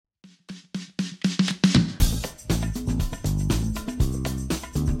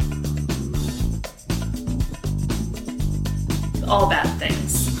all bad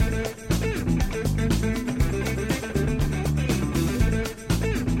things.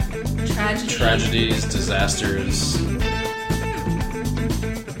 Tragedies, disasters.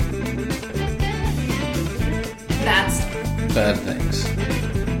 That's Bad things.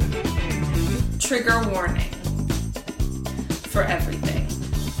 trigger warning for everything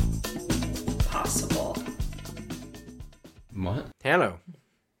possible. What? Hello.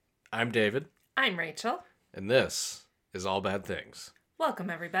 I'm David, I'm Rachel. and this is All Bad Things. Welcome,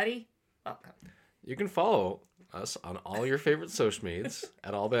 everybody. Welcome. You can follow us on all your favorite social medias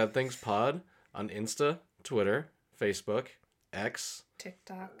at All Bad Things Pod on Insta, Twitter, Facebook, X,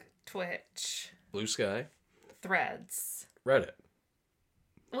 TikTok, Twitch, Blue Sky, Threads. Reddit.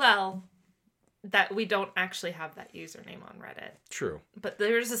 Well, that we don't actually have that username on Reddit, True. but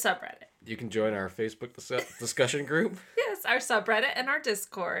there's a subreddit. You can join our Facebook discussion group. Yes, our subreddit and our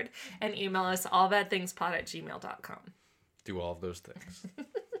Discord, and email us allbadthingspod@gmail.com. Do all of those things.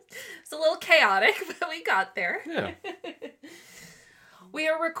 It's a little chaotic, but we got there. Yeah. We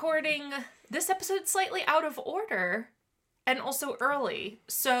are recording this episode slightly out of order and also early.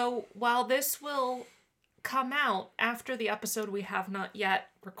 So while this will come out after the episode we have not yet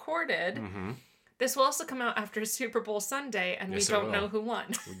recorded, this will also come out after Super Bowl Sunday, and Yes, we it don't know will. who won.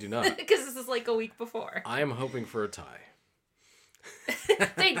 We do not. Because this is like a week before. I am hoping for a tie.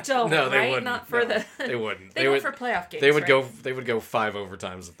 They don't, No, they right? wouldn't. Not for No, the... They wouldn't. They would for playoff games, They would right? They would go 5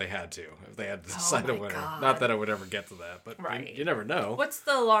 overtimes if they had to. If they had to decide a my winner. God. Not that I would ever get to that, but Right. you never know. What's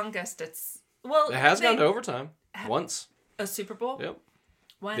the longest it's... Well, It has gone to overtime once. A Super Bowl? Yep.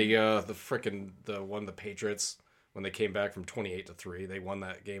 When? The one the Patriots when they came back from 28-3, they won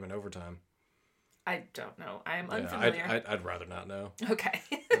that game in overtime. I don't know. I am Yeah, unfamiliar. I'd rather not know. Okay.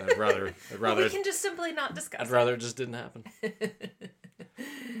 I'd rather Well, we can just simply not discuss I'd rather it just didn't happen.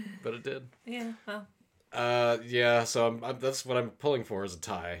 But it did. Yeah, well. Yeah, so that's what I'm pulling for is a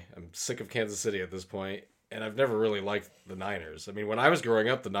tie. I'm sick of Kansas City at this point, and I've never really liked the Niners. I mean, when I was growing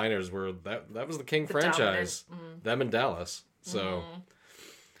up, the Niners were that was the king franchise. Them and Dallas. So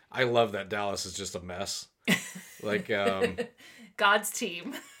I love that Dallas is just a mess. Like God's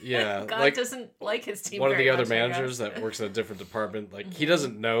team. yeah, God like doesn't like his team. one of the very other much, I managers guess. that works in a different department, like he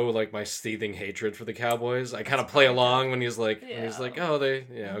doesn't know like my seething hatred for the Cowboys. I kind of play along when he's like, oh, they,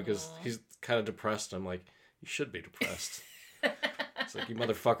 because he's kind of depressed. I'm like, you should be depressed. It's like, you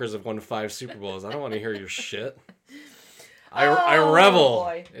motherfuckers have won 5 Super Bowls. I don't want to hear your shit. I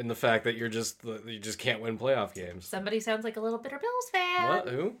revel in the fact that you just can't win playoff games. Somebody sounds like a little bitter Bills fan. What?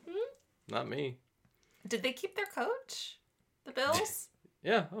 Who? Not me. Did they keep their coach? The Bills?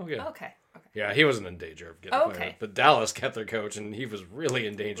 Yeah. Oh yeah. Okay. Yeah, he wasn't in danger of getting fired. But Dallas kept their coach, and he was really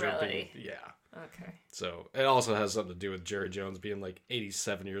in danger of being. Yeah. Okay. So it also has something to do with Jerry Jones being like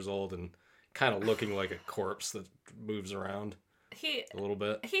 87 years old and kind of looking like a corpse that moves around a little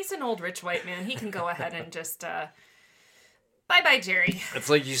bit. He's an old rich white man. He can go ahead and just bye-bye, Jerry.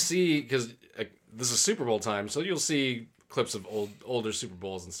 It's like you see, because this is Super Bowl time, so you'll see clips of older Super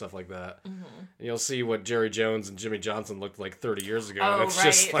Bowls and stuff like that. And you'll see what Jerry Jones and Jimmy Johnson looked like 30 years ago. And it's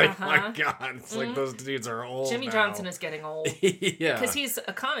just like, my God, it's like those dudes are old Jimmy now. Johnson is getting old. Yeah. Because he's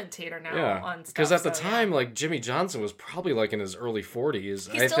a commentator now on stuff. Because at the time, like, Jimmy Johnson was probably like in his early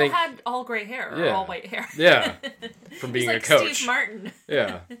 40s. He still had all gray hair or all white hair. Yeah. From being like a coach. Steve Martin.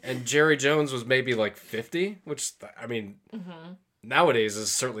 Yeah. And Jerry Jones was maybe like 50, which, I mean, nowadays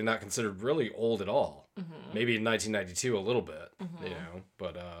is certainly not considered really old at all. Maybe in 1992 a little bit,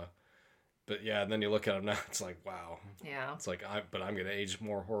 but yeah, and then you look at him now, it's like, wow. Yeah. It's like, I'm going to age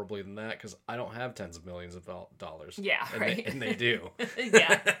more horribly than that because I don't have tens of millions of dollars. Yeah, right. And they do.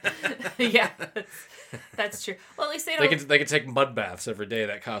 Yeah, that's true. Well, at least they don't. They could take mud baths every day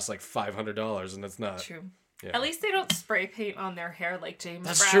that cost like $500, and it's not true. Yeah. At least they don't spray paint on their hair like James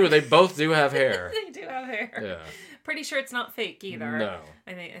That's Brown. true. They both do have hair. They do have hair. Yeah. Pretty sure it's not fake either. No.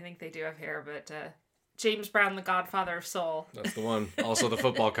 I think they do have hair, but James Brown, the Godfather of Soul. That's the one. Also the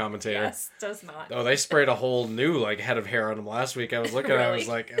football commentator. Yes, does not. Oh, they sprayed a whole new like head of hair on him last week. I was looking at it, I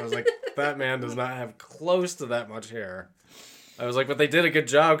was like, that man does not have close to that much hair. I was like, but they did a good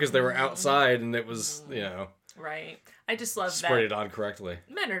job because they were outside and it was, Right. I just love sprayed it on correctly.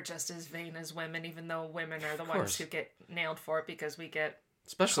 Men are just as vain as women, even though women are the ones who get nailed for it because we get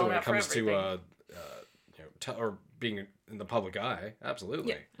especially when it comes to or being in the public eye.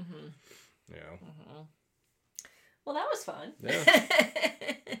 Absolutely. Yeah. Well, that was fun.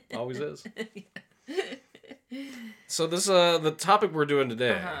 Yeah. Always is. So this the topic we're doing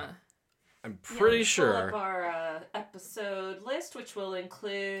today. I'm pretty sure. Pull up our episode list, which will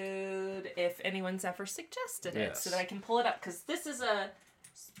include if anyone's ever suggested it, so that I can pull it up. Because this is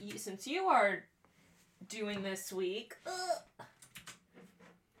since you are doing this week,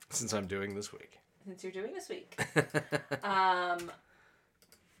 Since I'm doing this week. Since you're doing this week.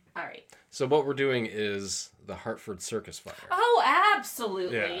 All right. So what we're doing is the Hartford Circus fire. Oh,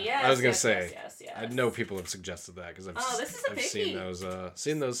 absolutely. Yeah. Yes. I was gonna say. Yes. I know people have suggested that because this is a I've biggie.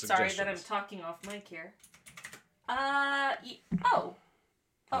 seen those suggestions. Sorry that I'm talking off mic here. That's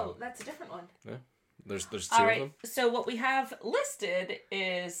a different one. Yeah. There's two All of right. them. So what we have listed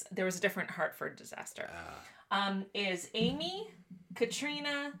is there was a different Hartford disaster. Is Amy,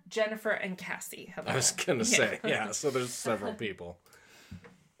 Katrina, Jennifer, and Cassie. I was gonna say, yeah. So there's several people.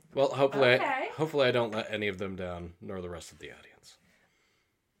 Well, hopefully, hopefully I don't let any of them down, nor the rest of the audience.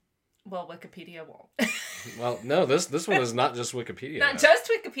 Well, Wikipedia won't. Well, no, this one is not just Wikipedia. Not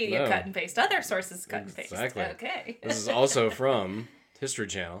just Wikipedia, cut and paste. Other sources cut and paste. Exactly. Okay. This is also from History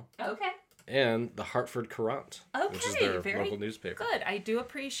Channel. Okay. And the Hartford Courant, which is their local newspaper. Good. I do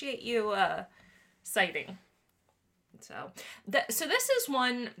appreciate you citing. So this is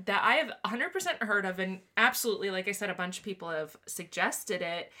one that I have 100% heard of, and absolutely, like I said, a bunch of people have suggested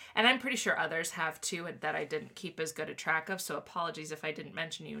it, and I'm pretty sure others have too, that I didn't keep as good a track of, so apologies if I didn't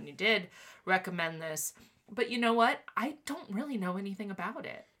mention you and you did recommend this. But you know what? I don't really know anything about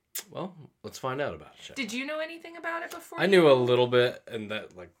it. Well, let's find out about it. Did you know anything about it before? I knew a little bit, and that,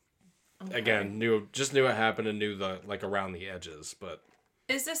 again, knew it happened and knew the, around the edges, but...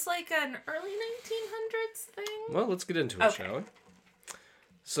 Is this like an early 1900s thing? Well, let's get into it, shall we?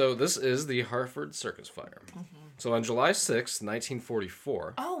 So this is the Hartford Circus fire. Mm-hmm. So on July 6,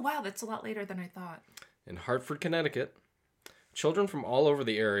 1944... Oh, wow, that's a lot later than I thought. In Hartford, Connecticut, children from all over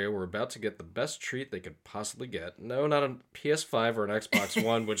the area were about to get the best treat they could possibly get. No, not a PS5 or an Xbox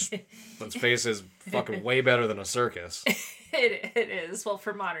One, which, let's face it, is fucking way better than a Circus. It is. Well,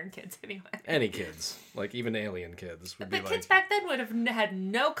 for modern kids, anyway. Any kids. Even alien kids would be the kids back then would have had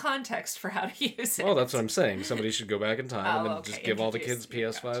no context for how to use it. Well, that's what I'm saying. Somebody should go back in time and then just give all the kids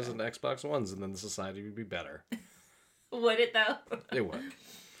PS5s and Xbox Ones, and then society would be better. Would it, though? It would.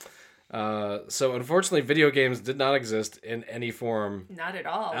 So, unfortunately, video games did not exist in any form. Not at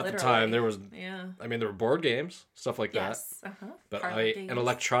all. At literally. the time, there was... Yeah. I mean, there were board games, stuff like that. Yes. Uh-huh. But an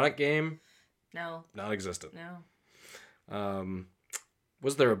electronic game? No. Non-existent. No.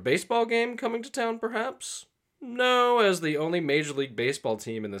 Was there a baseball game coming to town, perhaps? No, as the only Major League Baseball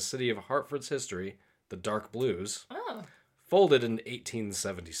team in the city of Hartford's history, the Dark Blues, folded in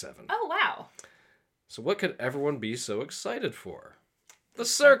 1877. Oh, wow. So what could everyone be so excited for? The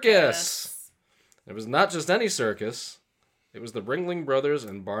circus! It was not just any circus. It was the Ringling Brothers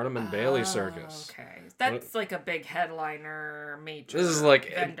and Barnum and Bailey Circus. Okay. That's like a big headliner, major this is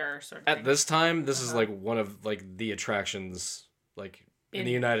vendor sort of at thing. this time, this is one of the attractions in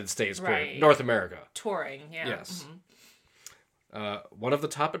the United States, right. North America. Touring, yeah. Yes. Mm-hmm. One of the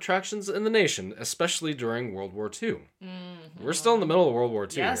top attractions in the nation, especially during World War II. Mm-hmm. We're still in the middle of World War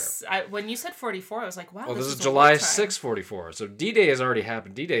II yes. here. When you said 44, I was like, wow, well, this is July 6, 44. So D-Day has already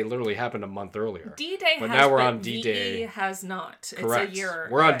happened. D-Day literally happened a month earlier. D-Day but has, now we're but on D-Day. VE has not. Correct. It's a year.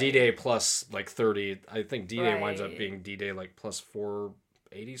 We're on D-Day plus 30. I think D-Day right. winds up being D-Day plus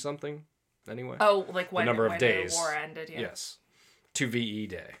 480 something anyway. Oh, like when, the number of when days. the war ended, yeah. Yes. To VE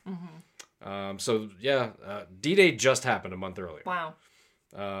Day. Mm-hmm. D-Day just happened a month earlier. Wow.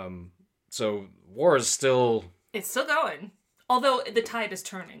 So war is still... It's still going. Although the tide is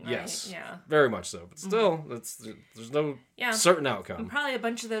turning, right? Yes. Yeah. Very much so. But still, there's no certain outcome. And probably a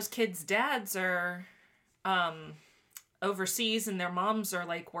bunch of those kids' dads are overseas and their moms are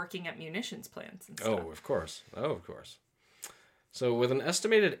working at munitions plants and stuff. Oh, of course. So with an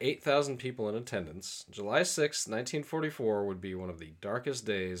estimated 8,000 people in attendance, July 6, 1944 would be one of the darkest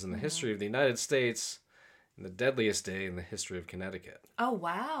days in the history of the United States and the deadliest day in the history of Connecticut. Oh,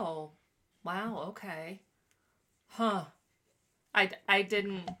 wow. Wow, okay. Huh. I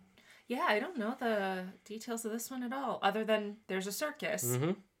didn't... Yeah, I don't know the details of this one at all, other than there's a circus,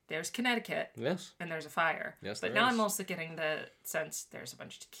 there's Connecticut, yes, and there's a fire. Yes, but now I'm also getting the sense there's a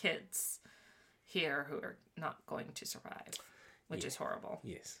bunch of kids here who are not going to survive, which is horrible.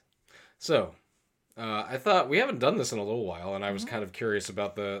 Yes. So, I thought we haven't done this in a little while, and I was kind of curious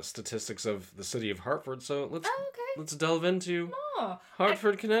about the statistics of the city of Hartford. So let's delve into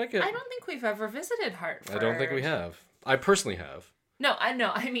Hartford, Connecticut. I don't think we've ever visited Hartford. I don't think we have. I personally have. No, I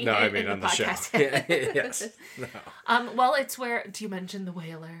know. I mean, in on the the show. podcast. Yes. No. Well, it's where. Do you mention the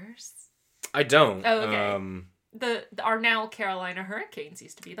Whalers? I don't. Oh, okay. Our now Carolina Hurricanes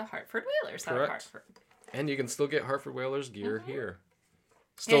used to be the Hartford Whalers. Correct. Hartford. And you can still get Hartford Whalers gear here.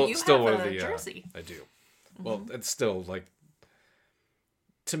 Still have one a of the jersey. I do. Well, it's still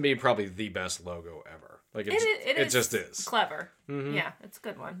to me probably the best logo ever. It just is clever. Yeah, it's a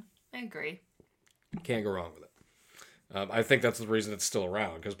good one. I agree. Can't go wrong with it. I think that's the reason it's still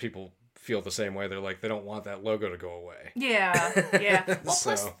around, because people feel the same way. They're like, they don't want that logo to go away. Yeah, yeah. Well,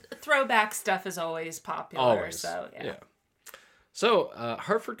 plus throwback stuff is always popular. Always. So, yeah. So,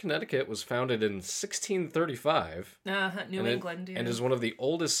 Hartford, Connecticut was founded in 1635. New England. And is one of the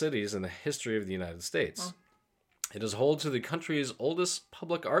oldest cities in the history of the United States. Oh. It is home to the country's oldest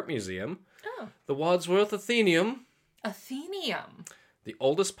public art museum, the Wadsworth Atheneum. The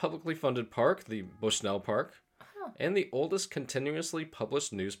oldest publicly funded park, the Bushnell Park. And the oldest continuously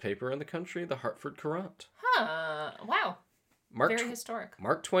published newspaper in the country, the Hartford Courant. Wow. Very historic.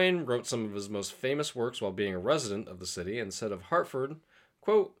 Mark Twain wrote some of his most famous works while being a resident of the city and said of Hartford,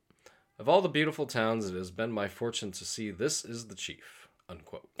 quote, "Of all the beautiful towns it has been my fortune to see, this is the chief,"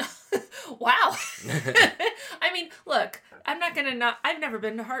 unquote. Wow. I mean, look, I've never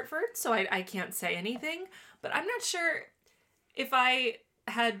been to Hartford, so I can't say anything, but I'm not sure if I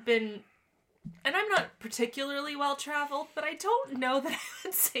had been... And I'm not particularly well-traveled, but I don't know that I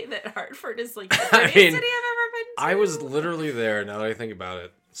would say that Hartford is like the prettiest city I've ever been to. I was literally there, now that I think about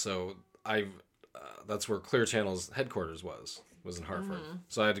it. So that's where Clear Channel's headquarters was in Hartford. Mm-hmm.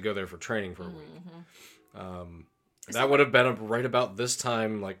 So I had to go there for training for a week. That would have been right about this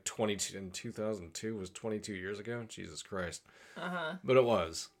time, like 2002 was 22 years ago. Jesus Christ. But it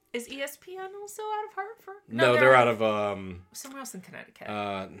was. Is ESPN also out of Hartford? No, they're out of somewhere else in Connecticut.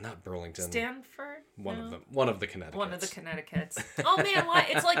 Not Burlington. Stanford? One of them. One of the Connecticuts. One of the Connecticut's. Oh man, why?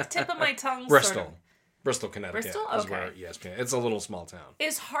 It's like the tip of my tongue. Bristol. Sort of. Bristol, Connecticut. Bristol? Is Okay. where ESPN. It's a little small town.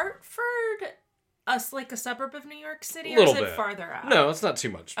 Is Hartford like a suburb of New York City, or is it farther out? No, it's not too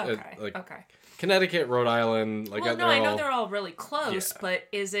much. Okay. Okay. Connecticut, Rhode Island, I know they're all really close, but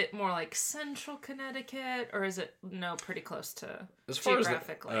is it more like central Connecticut, or is it pretty close to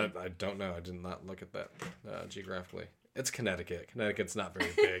geographically? I don't know. I did not look at that geographically. It's Connecticut. Connecticut's not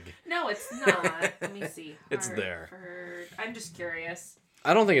very big. No, it's not. Let me see. It's there. I'm just curious.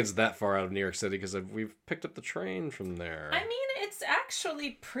 I don't think it's that far out of New York City because we've picked up the train from there. I mean, it's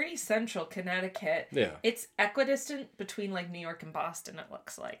actually pretty central Connecticut. Yeah. It's equidistant between like New York and Boston, it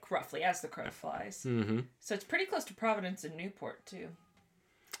looks like, roughly, as the crow flies. Mm-hmm. So it's pretty close to Providence and Newport, too.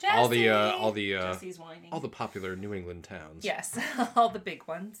 Jesse's whining. All the popular New England towns. Yes, all the big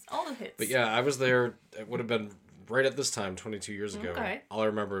ones. All the hits. But yeah, I was there. It would have been right at this time, 22 years ago. Okay. All I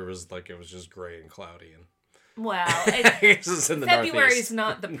remember was it was just gray and cloudy and... Well, February is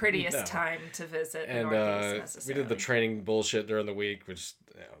not the prettiest time to visit the Northeast necessarily. We did the training bullshit during the week, which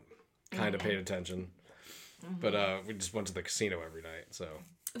kind of paid attention. Mm-hmm. But we just went to the casino every night. So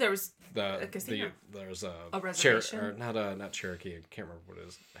there was a casino. There was a reservation. Not Cherokee. I can't remember what it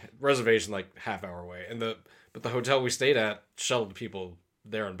is. Reservation like half hour away, but the hotel we stayed at shuttled people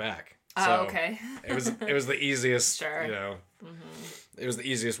there and back. So okay. it was the easiest. Sure. It was the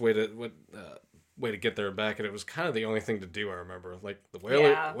easiest way to get there and back, and it was kind of the only thing to do. I remember, like the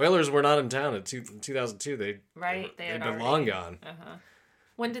Whalers were not in town in 2002. They'd been long gone.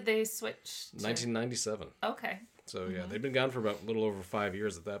 When did they switch? 1997. Okay. So yeah, they'd been gone for about a little over 5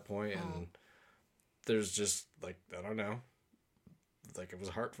 years at that point, and there's just like I don't know, like it was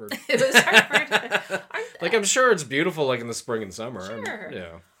Hartford. It was Hartford. Like I'm sure it's beautiful, like in the spring and summer.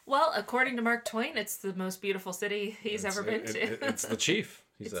 Sure. Well, according to Mark Twain, it's the most beautiful city he's ever been to. It's the chief.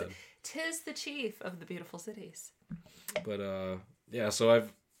 He said. 'Tis the chief of the beautiful cities. But so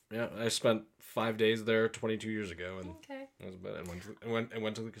I spent 5 days there 22 years ago, and that was about it. And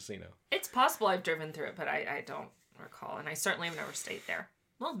went to the casino. It's possible I've driven through it, but I don't recall, and I certainly have never stayed there.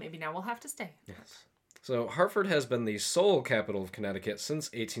 Well, maybe now we'll have to stay. Yes. So Hartford has been the sole capital of Connecticut since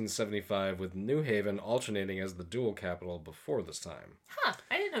 1875, with New Haven alternating as the dual capital before this time. Huh,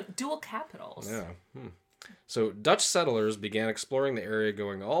 I didn't know dual capitals. Yeah. So Dutch settlers began exploring the area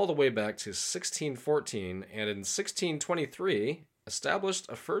going all the way back to 1614, and in 1623 established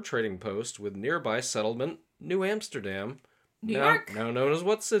a fur trading post with nearby settlement New Amsterdam, New York. Now known as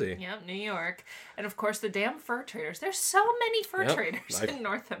what city? Yep, New York. And of course the damn fur traders. There's so many fur traders in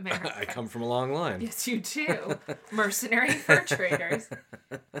North America. I come from a long line. Yes, you do. Mercenary fur traders.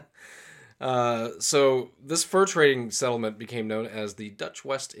 So this fur trading settlement became known as the Dutch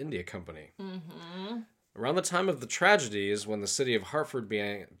West India Company. Mm-hmm. Around the time of the tragedies, when the city of Hartford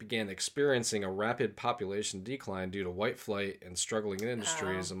began experiencing a rapid population decline due to white flight and struggling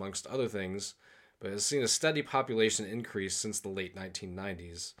industries, amongst other things, but has seen a steady population increase since the late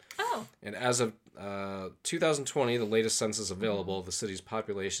 1990s. Oh. And as of 2020, the latest census available, the city's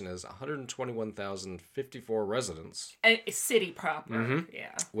population is 121,054 residents. A city proper,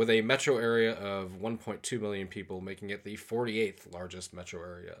 yeah. With a metro area of 1.2 million people, making it the 48th largest metro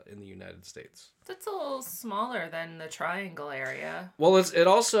area in the United States. That's a little smaller than the Triangle area. Well, it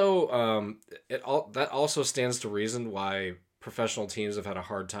also stands to reason why professional teams have had a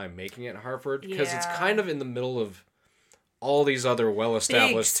hard time making it in Hartford, because it's kind of in the middle of all these other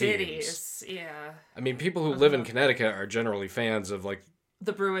well-established cities. teams. Yeah. I mean, people who live in Connecticut are generally fans of like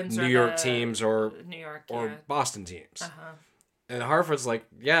the Bruins, New York teams, or New York, or Boston teams. Uh-huh. And Hartford's like,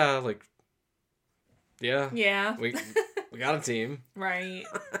 yeah, yeah, we got a team, right?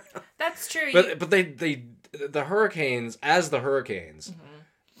 That's true. But the Hurricanes, as the Hurricanes,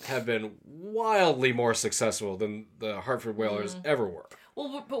 have been wildly more successful than the Hartford Whalers ever were.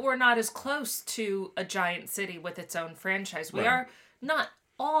 Well, but we're not as close to a giant city with its own franchise. We are not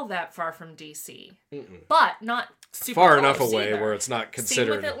all that far from DC, but not super far close enough away either. where it's not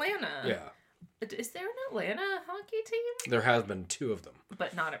considered. Same with Atlanta. Yeah. Is there an Atlanta hockey team? There has been 2 of them,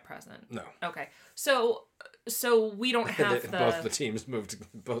 but not at present. No. Okay, so we don't have both the teams moved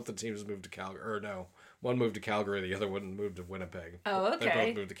to Calgary. Or no, one moved to Calgary, the other one moved to Winnipeg. Oh, okay. They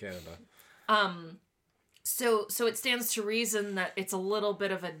both moved to Canada. So it stands to reason that it's a little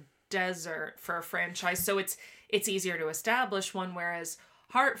bit of a desert for a franchise. So it's easier to establish one, whereas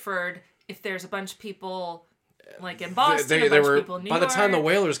Hartford, if there's a bunch of people like in Boston, of people in New York. By the time the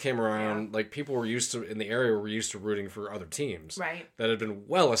Whalers came around, like people were used to, in the area, were used to rooting for other teams. Right. That had been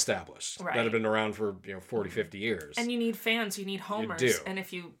well established. Right. That had been around for 40, 50 years. And you need fans, you need homers. You do. And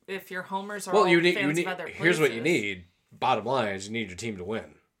if your homers are you need, fans of other places. Here's what you need. Bottom line is you need your team to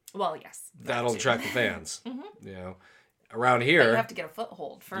win. Well, yes. That'll attract the fans. You know. Around here, but you have to get a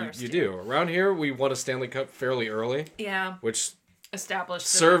foothold first. You do. Around here, we won a Stanley Cup fairly early. Yeah. Which established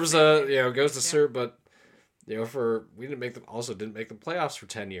serves goes to serve, but we didn't make the playoffs for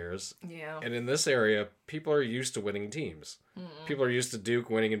 10 years. Yeah. And in this area, people are used to winning teams. People are used to Duke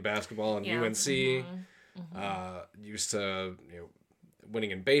winning in basketball and UNC. Used to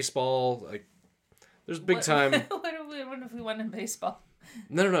winning in baseball. Like there's big time. What if we won in baseball?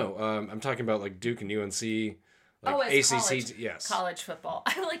 No. I'm talking about like Duke and UNC. Like it's ACC, college, yes. College football.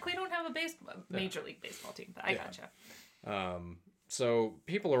 I'm like, we don't have a major league baseball team, but I gotcha. So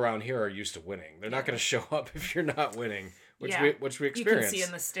people around here are used to winning. They're not going to show up if you're not winning, which we experienced. You can see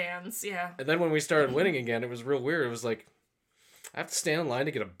in the stands, yeah. And then when we started winning again, it was real weird. It was like, I have to stand in line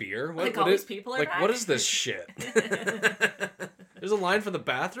to get a beer? All these people are back? What is this shit? There's a line for the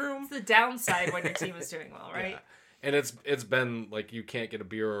bathroom? It's the downside when your team is doing well, right? Yeah. And it's been like you can't get a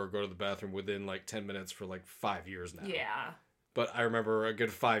beer or go to the bathroom within like 10 minutes for like 5 years now. Yeah. But I remember a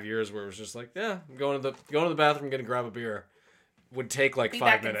good 5 years where it was just like, yeah, I'm going to the bathroom, going to grab a beer. Would take like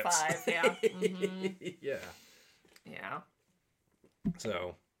 5 minutes. In 5, yeah. Yeah. Yeah.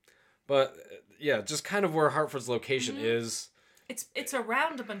 So, but yeah, just kind of where Hartford's location is. It's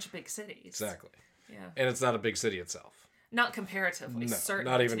around a bunch of big cities. Exactly. Yeah. And it's not a big city itself. Not comparatively, no, certainly.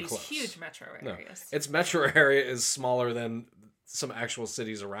 Not even to these close. Huge metro areas. No. Its metro area is smaller than some actual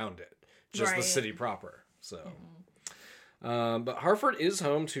cities around it. Just the city proper. So, but Hartford is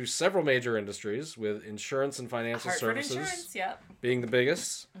home to several major industries, with insurance and financial services insurance, being the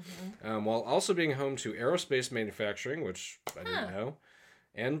biggest, while also being home to aerospace manufacturing, which I didn't know,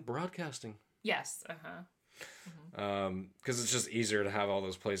 and broadcasting. Yes. Because it's just easier to have all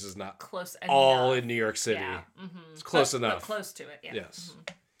those places not close all enough. In New York City. Yeah. It's close enough. But close to it, yeah. Yes.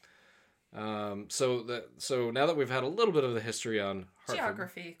 So now that we've had a little bit of the history on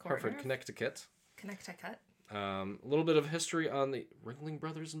Hartford, Connecticut. A little bit of history on the Ringling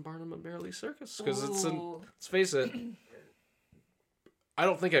Brothers and Barnum and Bailey Circus, because let's face it, I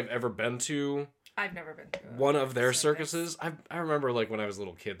don't think I've ever been to. I've never been to one of their circuses. I remember like when I was a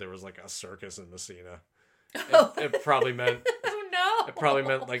little kid, there was like a circus in Messina. It probably meant. Oh no! It probably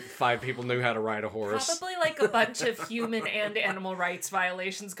meant like 5 people knew how to ride a horse. Probably like a bunch of human and animal rights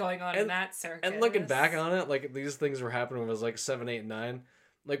violations going on in that circus. And looking back on it, like these things were happening when I was like 7, 8, and 9.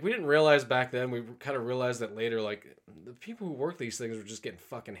 Like we didn't realize back then. We kind of realized that later. Like the people who work these things were just getting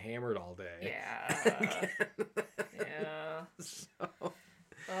fucking hammered all day. Yeah. Yeah. So,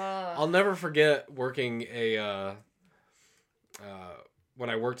 I'll never forget working when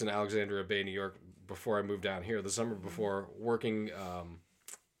I worked in Alexandria Bay, New York, before I moved down here, the summer before, working a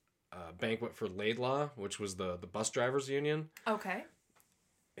banquet for Laidlaw, which was the bus drivers union. Okay.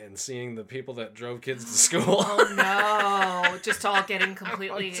 And seeing the people that drove kids to school. Oh no! Just all getting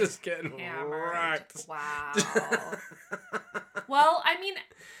completely just getting hammered. wrecked. Wow. Well, I mean,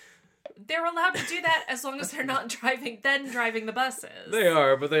 they're allowed to do that as long as they're not driving the buses. They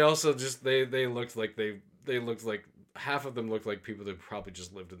are, but they also just they looked like they looked like half of them looked like people that probably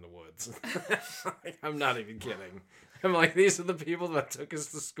just lived in the woods. I'm not even kidding. I'm like, these are the people that took us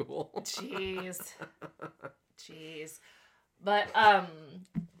to school. Jeez. But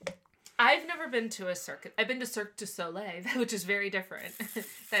I've never been to a circus. I've been to Cirque du Soleil, which is very different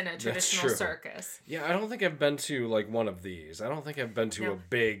than a traditional circus. Yeah, I don't think I've been to like one of these. I don't think I've been to a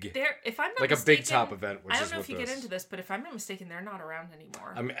big, if I'm not like mistaken, a big top event. Which I don't know if you get into this, but if I'm not mistaken, they're not around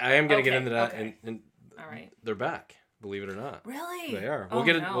anymore. I am going to get into that, and all right, they're back. Believe it or not. Really? They are. I don't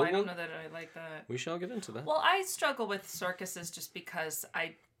know that I like that. We shall get into that. Well, I struggle with circuses just because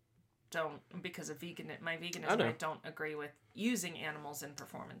because of my veganism, I don't agree with using animals in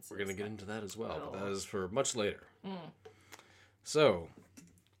performances. We're going to get into that as well, but that is for much later. So,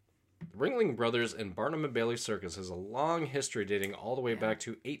 the Ringling Brothers and Barnum and Bailey Circus has a long history dating all the way back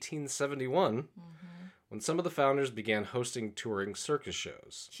to 1871, when some of the founders began hosting touring circus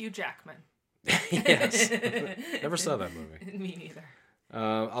shows. Hugh Jackman. Yes. Never saw that movie. Me neither.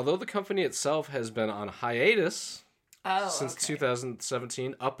 Although the company itself has been on hiatus since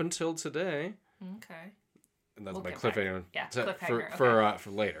 2017 up until today. Okay. And that's my cliffhanger. Yeah, cliffhanger. For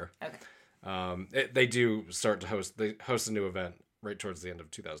later. Okay. They do start to host a new event right towards the end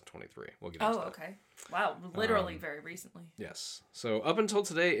of 2023. We'll get into that. Okay. Wow, literally very recently. Yes. So up until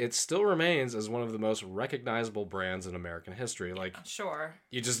today, it still remains as one of the most recognizable brands in American history. Like, sure.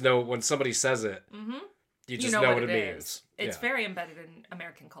 You just know when somebody says it. You just know what it means. It's very embedded in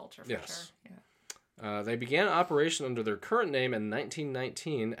American culture, for sure. Yeah. They began operation under their current name in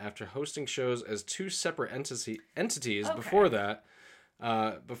 1919 after hosting shows as two separate entities before that.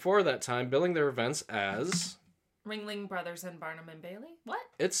 Before that time, billing their events as... Ringling Brothers and Barnum and Bailey? What?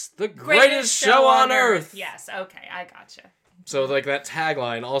 It's the greatest show on earth! Yes, okay, I gotcha. So, like, that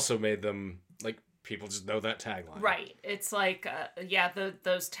tagline also made them, like, people just know that tagline. Right. It's like,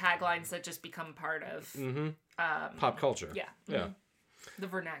 those taglines that just become part of... pop culture. Yeah. Yeah. The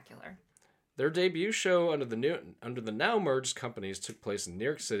vernacular. Their debut show under the now merged companies took place in New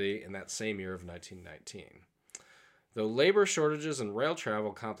York City in that same year of 1919. Though labor shortages and rail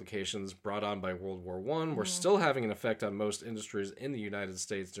travel complications brought on by World War I were still having an effect on most industries in the United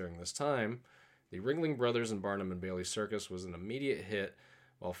States during this time, the Ringling Brothers and Barnum and Bailey Circus was an immediate hit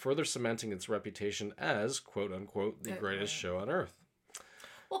while further cementing its reputation as, quote-unquote, the greatest show on earth.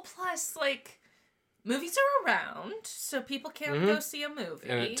 Well, plus, like, movies are around, so people can't go see a movie.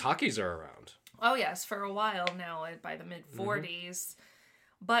 And talkies are around. Oh, yes, for a while now, by the mid-40s.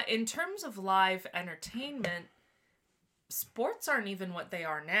 But in terms of live entertainment... sports aren't even what they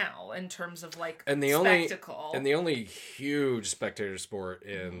are now in terms of like spectacle. The only huge spectator sport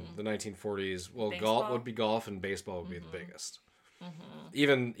in the 1940s, golf would be golf and baseball would be the biggest.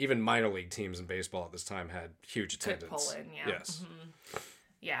 Even minor league teams in baseball at this time had huge attendance. Could pull in, yeah. Yes.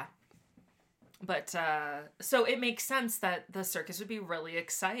 Yeah. But so it makes sense that the circus would be really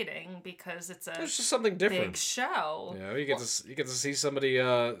exciting because it's just something different. Big show. You know, you get to see somebody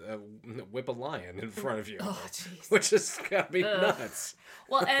whip a lion in front of you. Oh, jeez. Which is gotta be nuts.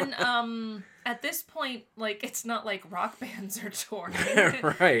 Well, and at this point, like it's not like rock bands are touring,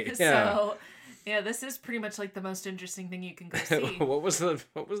 right? Yeah. So. Yeah, this is pretty much like the most interesting thing you can go see. What was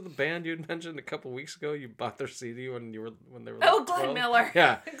the band you'd mentioned a couple weeks ago? You bought their CD when they were Glenn 12? Miller.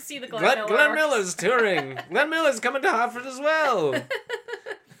 Yeah, see the Glenn Miller. Glenn Miller's touring. Glenn Miller's coming to Hartford as well.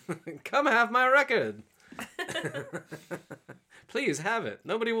 Come have my record. Please have it.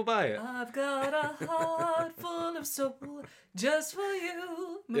 Nobody will buy it. I've got a heart full of soul just for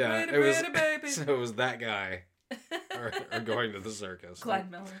you, my pretty baby. So it was that guy. or going to the circus. Glenn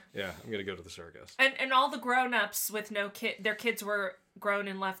Miller. Yeah, I'm gonna go to the circus. And all the grown-ups with no kid, their kids were grown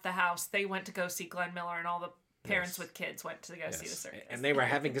and left the house. They went to go see Glenn Miller, and all the parents with kids went to go see the circus. And they were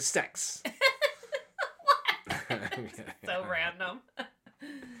having sex. So random.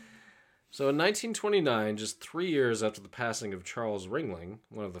 So in 1929, just 3 years after the passing of Charles Ringling,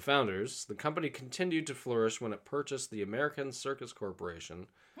 one of the founders, the company continued to flourish when it purchased the American Circus Corporation,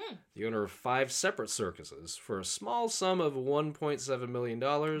 the owner of 5 separate circuses, for a small sum of $1.7 million.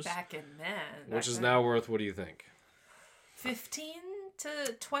 Back in then. Which is now worth, what do you think? 15 to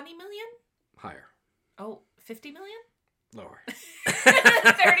 20 million? Higher. Oh, 50 million? Lower.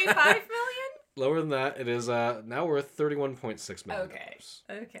 35 million? Lower than that. It is now worth $31.6 million.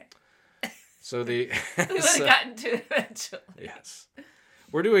 Okay. So the... we would have gotten to it eventually. Yes.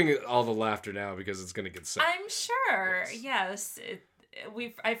 We're doing all the laughter now because it's going to get sad. I'm sure. Yes.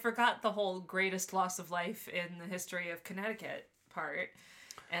 I forgot the whole greatest loss of life in the history of Connecticut part.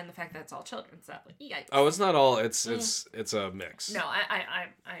 And the fact that it's all children, sadly. Yikes. Oh, it's not all. It's a mix. No, I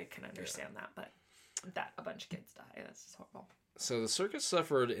can understand that, but that a bunch of kids die. That's just horrible. So the circus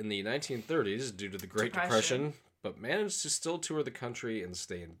suffered in the 1930s due to the Great Depression, but managed to still tour the country and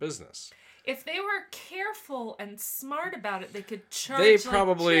stay in business. If they were careful and smart about it, they could charge just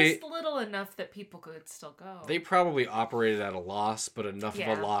little enough that people could still go. They probably operated at a loss, but enough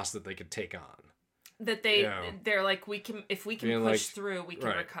of a loss that they could take on. That they're like, if we can push through, we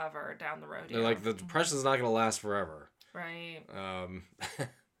can recover down the road. They're like, the Depression's not going to last forever. Right.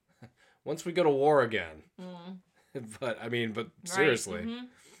 Once we go to war again. But seriously. Right.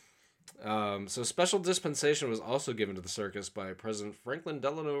 Mm-hmm. So special dispensation was also given to the circus by President Franklin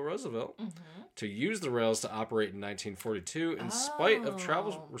Delano Roosevelt to use the rails to operate in 1942 in spite of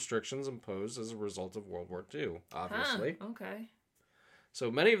travel restrictions imposed as a result of World War II, obviously. Okay. So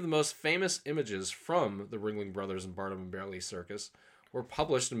many of the most famous images from the Ringling Brothers and Barnum and Bailey Circus were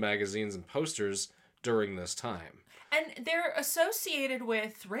published in magazines and posters during this time. And they're associated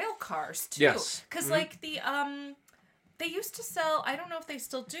with rail cars, too. Yes. Because, they used to sell, I don't know if they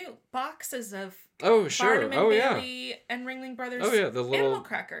still do, boxes of Barnum and Bailey and Ringling Brothers the little animal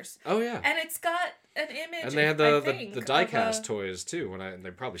crackers. Oh, yeah. And it's got an image, and they had the die-cast toys, too, and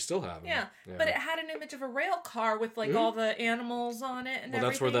they probably still have them. Yeah, but it had an image of a rail car with, all the animals on it and everything. Well,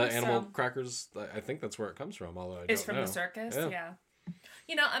 that's where the animal crackers, I think that's where it comes from, although I don't know. It's from the circus, yeah.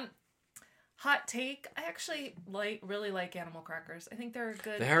 Hot take, I actually really like animal crackers. I think they're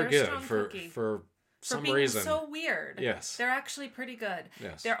good. They're good strong cookie. for some being reason. So weird. Yes. They're actually pretty good.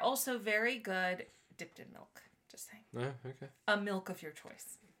 Yes. They're also very good dipped in milk. Just saying. Okay. A milk of your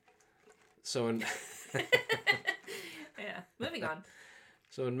choice. So in Yeah. Moving on.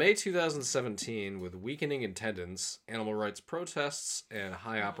 So in May 2017, with weakening attendance, animal rights protests, and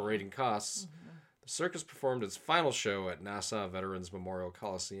high operating costs, the circus performed its final show at Nassau Veterans Memorial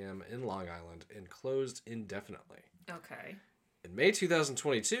Coliseum in Long Island and closed indefinitely. Okay. In May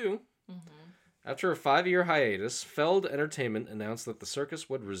 2022, after a 5-year hiatus, Feld Entertainment announced that the circus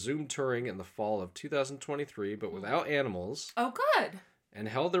would resume touring in the fall of 2023, but without animals. Oh, good. And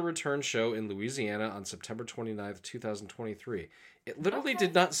held their return show in Louisiana on September 29th, 2023. It literally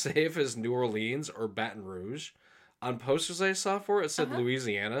did not say if it's New Orleans or Baton Rouge. On posters I saw for it, it said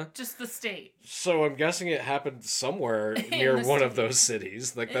Louisiana. Just the state. So I'm guessing it happened somewhere near one of those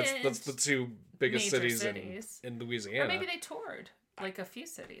cities. Like that's the two biggest cities. In Louisiana. Or maybe they toured like a few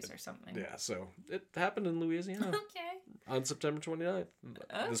cities or something. Yeah, so it happened in Louisiana. Okay. On September 29th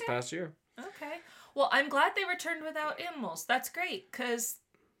this past year. Okay. Well, I'm glad they returned without animals. That's great,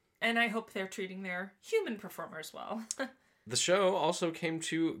 and I hope they're treating their human performers well. The show also came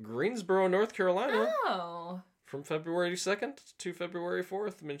to Greensboro, North Carolina. Oh. From February 2nd to February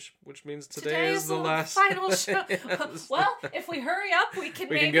 4th, which means today is the last final show. Yes. Well, if we hurry up, we can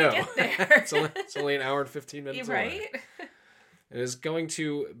maybe go. Get there. It's only an hour and 15 minutes away. Right? It is going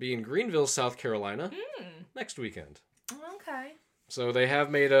to be in Greenville, South Carolina next weekend. Okay. So they have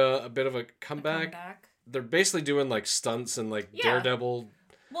made a bit of a comeback. They're basically doing like stunts and Daredevil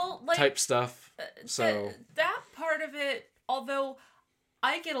type stuff. So that part of it, although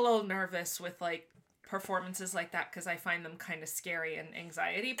I get a little nervous with performances like that because I find them kind of scary and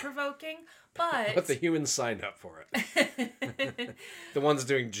anxiety provoking, but the humans signed up for it. The ones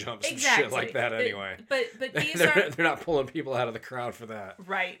doing jumps and shit like that anyway. But these they're not pulling people out of the crowd for that.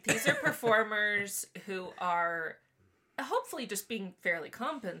 Right. These are performers who are hopefully just being fairly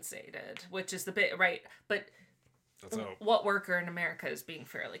compensated, which is the bit, right? But what worker in America is being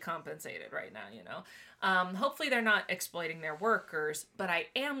fairly compensated right now, hopefully they're not exploiting their workers, but I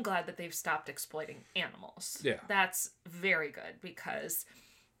am glad that they've stopped exploiting animals. Yeah. That's very good because,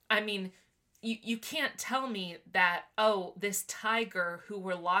 you can't tell me that, this tiger who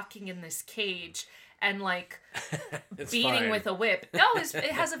we're locking in this cage and beating fine. with a whip. No,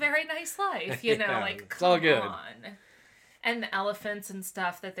 it has a very nice life, it's come all good. on. And the elephants and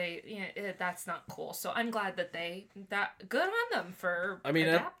stuff that that's not cool. So I'm glad that good on them for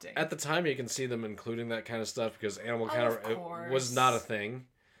adapting. At the time you can see them including that kind of stuff because animal it was not a thing.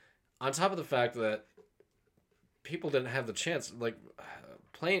 On top of the fact that people didn't have the chance,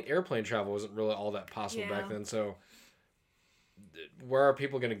 airplane travel wasn't really all that possible back then. So where are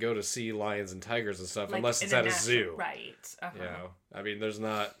people going to go to see lions and tigers and stuff unless it's at a zoo? Right. Uh-huh. There's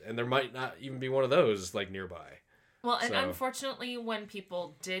not, and there might not even be one of those nearby. Well, and unfortunately, when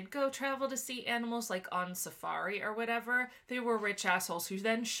people did go travel to see animals, on safari or whatever, they were rich assholes who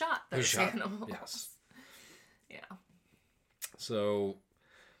then shot those animals. Yes. Yeah. So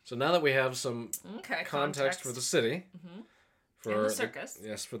now that we have some context for the city, for the circus,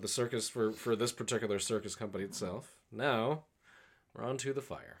 for the circus, for this particular circus company itself, now We're on to the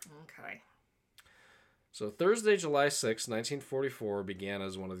fire. Okay. So Thursday, July 6, 1944 began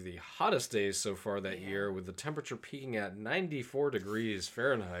as one of the hottest days so far that year, with the temperature peaking at 94 degrees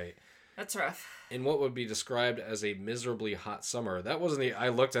Fahrenheit. That's rough. In what would be described as a miserably hot summer. That wasn't I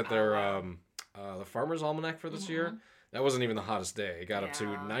looked at their the Farmer's Almanac for this year. That wasn't even the hottest day. It got up to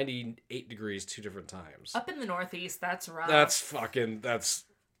 98 degrees 2 different times. Up in the Northeast, that's rough. That's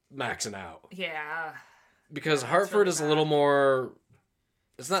maxing out. Yeah. Because Hartford is a little more...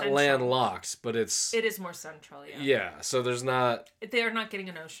 It's not central. Landlocked, but it is more central, yeah. Yeah, so there's not... They're not getting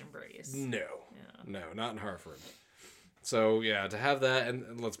an ocean breeze. No, not in Hartford. So, yeah, to have that,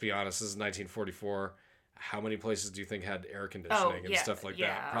 and let's be honest, this is 1944. How many places do you think had air conditioning and stuff like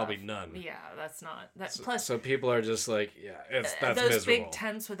that? Probably none. Yeah, that's not... So people are just like, that's those miserable. Those big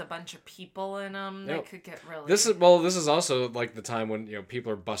tents with a bunch of people in them, they could get really... This is also like the time when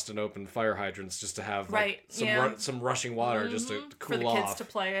people are busting open fire hydrants just to have some rushing water just to cool off. For the kids to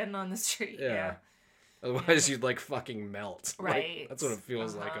play in on the street, yeah. Otherwise you'd fucking melt. Right. That's what it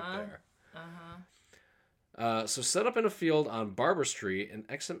feels like up there. So set up in a field on Barber Street, an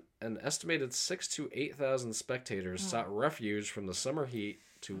estimated 6,000 to 8,000 spectators sought refuge from the summer heat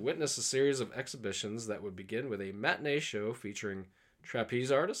to witness a series of exhibitions that would begin with a matinee show featuring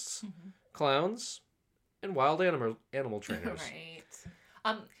trapeze artists, clowns, and wild animal trainers.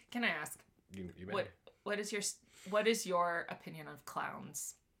 Right. Can I ask? You may. What is your opinion of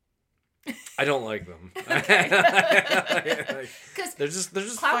clowns? I don't like them. Because they're just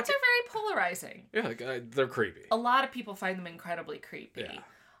clowns are very polarizing. Yeah, they're creepy. A lot of people find them incredibly creepy. Yeah.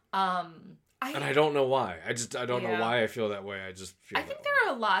 And I don't know why. I don't know why I feel that way. I just feel. I think there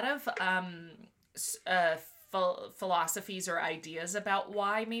are a lot of philosophies or ideas about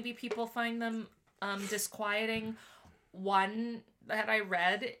why maybe people find them disquieting. One that I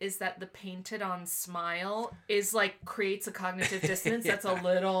read is that the painted on smile is creates a cognitive dissonance that's a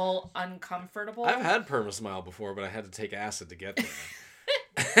little uncomfortable. I've had perma-smile before, but I had to take acid to get there.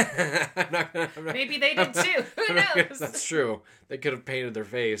 Maybe they did too. Who knows? That's true. They could have painted their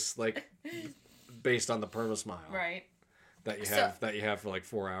face based on the perma-smile. Right. That you have for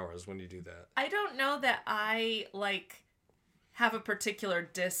 4 hours when you do that. I don't know that I have a particular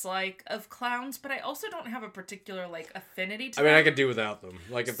dislike of clowns, but I also don't have a particular affinity to them. I could do without them.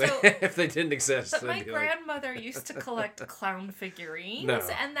 If they didn't exist. But my grandmother used to collect clown figurines,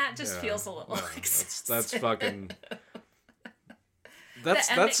 and that just feels a little that's fucking. That's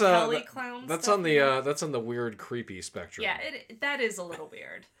clowns. That's on the weird creepy spectrum. Yeah, that is a little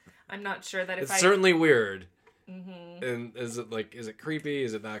weird. I'm not sure that it's certainly weird. Mm-hmm. And is it creepy?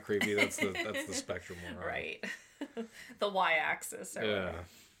 Is it not creepy? That's the spectrum we're on. Right. The y-axis.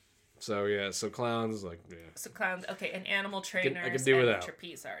 So clowns So clowns, okay, and animal trainers I can do and without.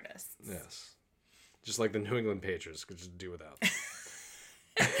 Trapeze artists. Yes. Just like the New England Patriots could just do without.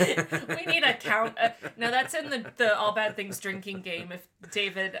 We need a count. No, that's in the All Bad Things drinking game if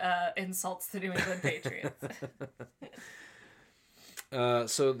David insults the New England Patriots.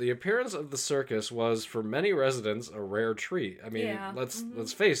 So the appearance of the circus was, for many residents, a rare treat. I mean,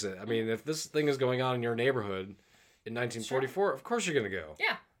 let's face it. I mean, if this thing is going on in your neighborhood in 1944, of course you're going to go.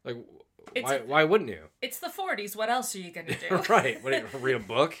 Yeah. Why wouldn't you? It's the 40s. What else are you going to do? Right. What, read a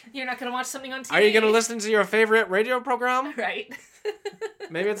book? You're not going to watch something on TV? Are you going to listen to your favorite radio program? Right.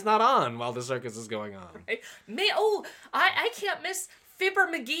 Maybe it's not on while the circus is going on. Right. I can't miss Fibber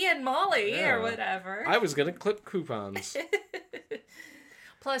McGee and Molly or whatever. I was going to clip coupons.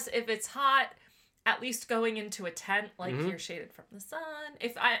 Plus, if it's hot, at least going into a tent, you're shaded from the sun.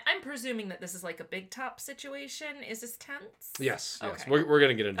 If I'm presuming that this is a big top situation. Is this tents? Yes. Okay. Yes. We're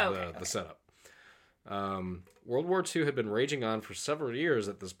going to get into the setup. World War II had been raging on for several years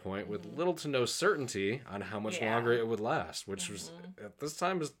at this point, with little to no certainty on how much longer it would last, which was at this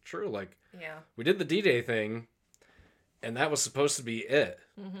time is true. We did the D-Day thing, and that was supposed to be it,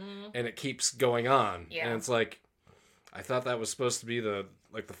 and it keeps going on, and it's I thought that was supposed to be the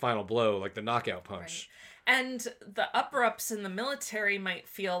final blow, the knockout punch. Right. And the upper-ups in the military might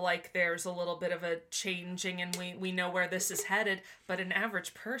feel like there's a little bit of a changing and we know where this is headed, but an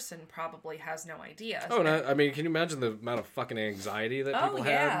average person probably has no idea. Oh, no, I mean, can you imagine the amount of fucking anxiety that people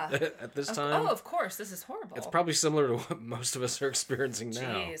had at this time? Oh, of course. This is horrible. It's probably similar to what most of us are experiencing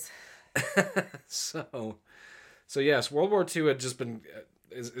now. Jeez. So yes, World War II had just been...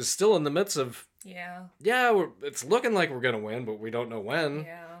 is still in the midst of... Yeah, it's looking like we're going to win, but we don't know when.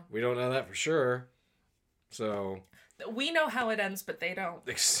 Yeah. We don't know that for sure. So... We know how it ends, but they don't.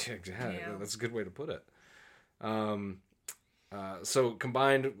 Exactly. Yeah. That's a good way to put it. So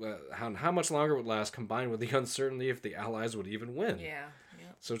combined, how much longer it would last, combined with the uncertainty if the Allies would even win. Yeah.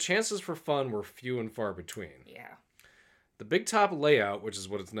 So chances for fun were few and far between. Yeah. The Big Top layout, which is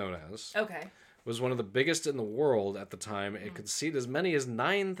what it's known as, Okay. was one of the biggest in the world at the time. It could seat as many as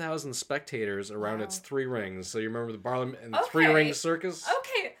 9,000 spectators around its 3 rings. So you remember the Barnum and 3-ring circus?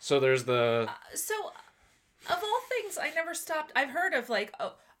 Okay. So there's the... So, of all things, I never stopped. I've heard of like,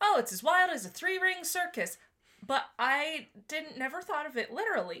 oh, it's as wild as a 3-ring circus. But I never thought of it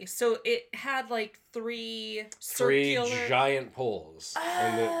literally. So it had like 3 circular... 3 giant poles.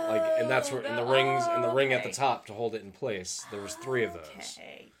 And that's where, in the rings, and the ring at the top to hold it in place. There was 3 of those.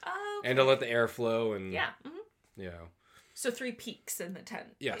 Okay. And to let the air flow and... Yeah. So 3 peaks in the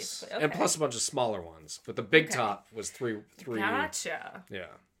tent. Yes. Okay. And plus a bunch of smaller ones. But the big top was 3. Gotcha. Yeah.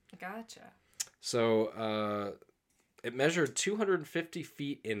 Gotcha. So it measured 250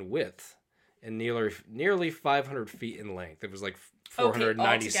 feet in width and nearly 500 feet in length. It was like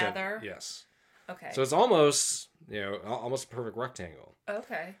 497. Altogether? Yes. Okay. So it's almost, almost a perfect rectangle.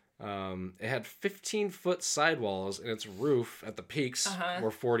 Okay. It had 15-foot sidewalls, and its roof at the peaks were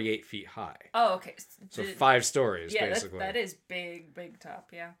 48 feet high. Oh, okay. So 5 stories, basically. That is big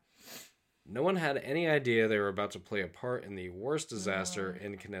top, yeah. No one had any idea they were about to play a part in the worst disaster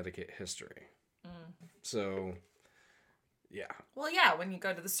in Connecticut history. So, yeah. Well, yeah, when you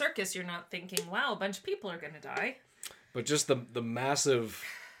go to the circus, you're not thinking, wow, a bunch of people are going to die. But just the massive...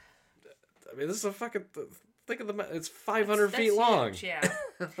 I mean, this is a fucking... Think of it's 500 feet long. Huge, yeah.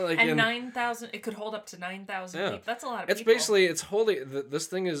 And 9,000... It could hold up to 9,000 people. That's a lot of people. It's basically... It's holding... This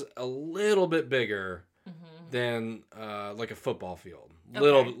thing is a little bit bigger than like a football field.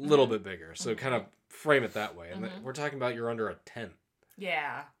 Little bit bigger. So kind of frame it that way. And we're talking about you're under a tent.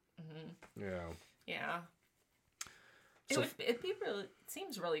 Yeah. Yeah. So it'd be really... It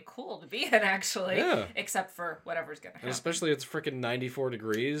seems really cool to be in, actually. Yeah. Except for whatever's going to happen. And especially it's freaking 94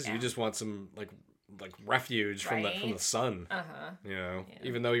 degrees. Yeah. You just want some, like refuge from the sun.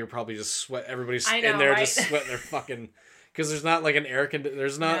 Even though you're probably just sweat. Everybody's in there just sweating their fucking... Because there's not like an air conditioner.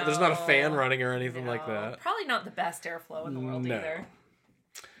 There's not a fan running or anything like that. Probably not the best airflow in the world either.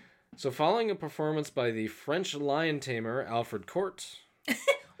 So following a performance by the French lion tamer Alfred Court...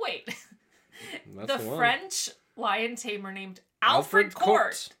 Wait. That's the French lion tamer named Alfred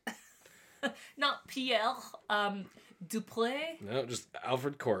Court. Not Pierre Dupré. No, just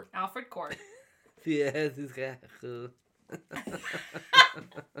Alfred Court. Alfred Court.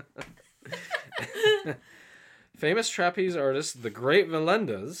 Famous trapeze artists, the Great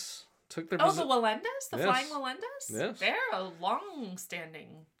Valendas, took their... the Valendas? The Flying Valendas? Yes. They're a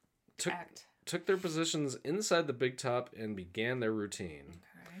long-standing act. Took their positions inside the big top and began their routine.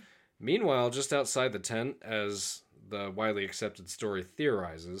 Okay. Meanwhile, just outside the tent, as the widely accepted story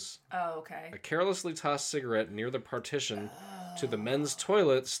theorizes, a carelessly tossed cigarette near the partition to the men's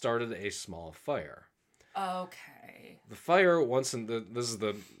toilet started a small fire. Okay. The fire, this is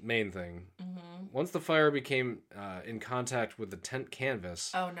the main thing. Once the fire became in contact with the tent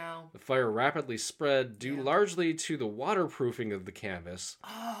canvas, the fire rapidly spread due largely to the waterproofing of the canvas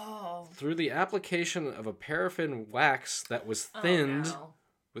through the application of a paraffin wax that was thinned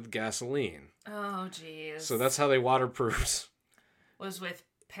with gasoline. Oh, jeez. So that's how they waterproofed. Was with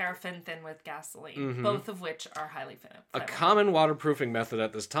paraffin thin with gasoline, both of which are highly flammable. A common waterproofing method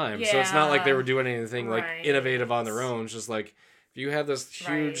at this time. So it's not like they were doing anything like innovative on their own. It's just like if you have this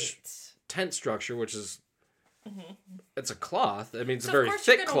huge tent structure, which is it's a cloth. I mean, it's a very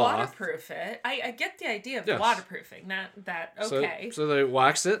thick cloth. Waterproof it. I get the idea of the waterproofing. That okay. So they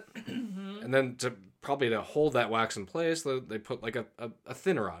wax it, and then probably to hold that wax in place, they put like a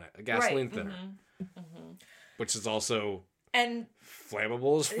thinner on it, a gasoline thinner, which is also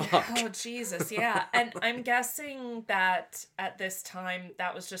flammable as fuck. Oh Jesus, yeah. And I'm guessing that at this time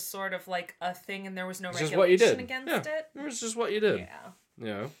that was just sort of like a thing, and there was no regulation against it. It was just what you did. Yeah. You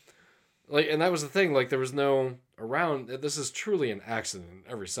know, like, and that was the thing. Like, there was no around. This is truly an accident in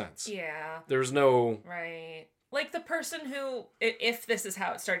every sense. Yeah. There's no Like the person who, if this is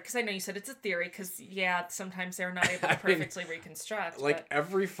how it started, because I know you said it's a theory, because, sometimes they're not able to perfectly reconstruct. Like,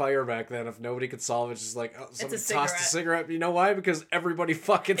 every fire back then, if nobody could solve it, it's just like, somebody tossed a cigarette. You know why? Because everybody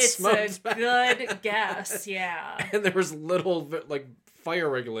fucking smoked. It's a good guess, yeah. And there was little, like, fire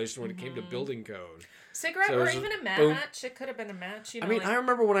regulation when it came to building code. Cigarette, or even a match. Boom. It could have been a match, I mean, I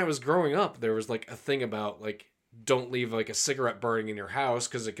remember when I was growing up, there was, like, a thing about, like, don't leave like a cigarette burning in your house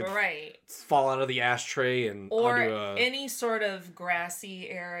because it could fall out of the ashtray and or any sort of grassy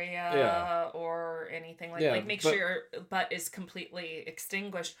area or anything like make sure your butt is completely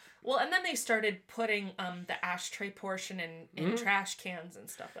extinguished. Well, and then they started putting the ashtray portion in trash cans and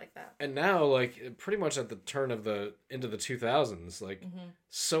stuff like that. And now, like, pretty much at the turn of into the 2000s, like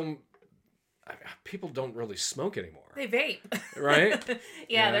people don't really smoke anymore. They vape, right?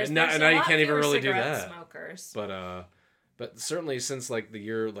 There's now you can't even really do that. Smokers, but But certainly since like the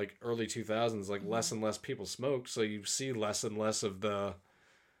year like early 2000s, like less and less people smoke, so you see less and less of the,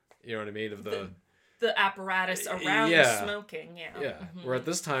 you know what I mean, of the apparatus around smoking. Yeah. Where at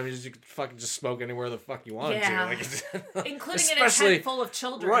this time you could fucking just smoke anywhere the fuck you wanted to, like, including in a tent full of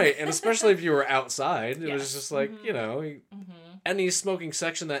children. Right, and especially if you were outside, it was just like you know, any smoking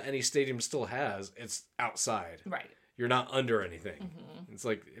section that any stadium still has, it's outside. Right. You're not under anything. It's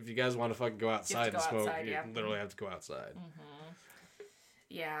like, if you guys want to fucking go outside and smoke, you literally have to go outside.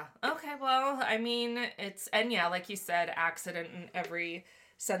 Yeah. Okay, well, I mean, like you said, accident in every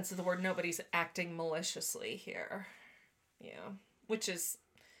sense of the word. Nobody's acting maliciously here. Yeah. Which is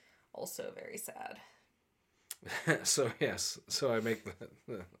also very sad. So I make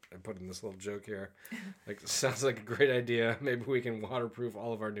I put in this little joke here. Like, sounds like a great idea. Maybe we can waterproof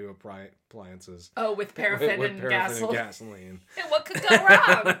all of our new appliances. Oh, with paraffin, and gasoline. And what could go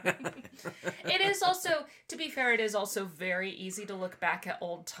wrong? It is also, to be fair, it is also very easy to look back at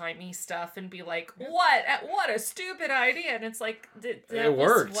old timey stuff and be like, what a stupid idea. And it's like, that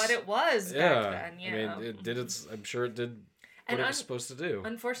was what it was back then. Yeah. I mean, I'm sure it did what it was supposed to do.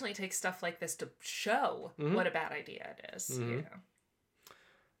 Unfortunately, it takes stuff like this to show what a bad idea it is. You know.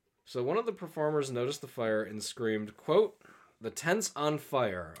 So one of the performers noticed the fire and screamed, quote, "The tent's on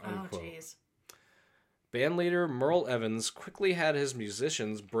fire," unquote. Oh, jeez. Bandleader Merle Evans quickly had his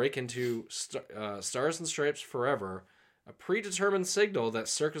musicians break into Stars and Stripes Forever, a predetermined signal that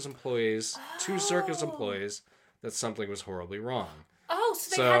circus employees, that something was horribly wrong. Oh,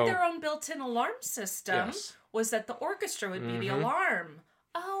 so they had their own built-in alarm system. Yes. Was that the orchestra would be the alarm.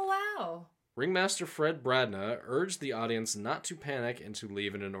 Oh, wow. Ringmaster Fred Bradna urged the audience not to panic and to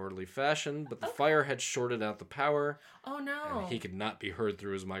leave in an orderly fashion, but the fire had shorted out the power. Oh, no. And he could not be heard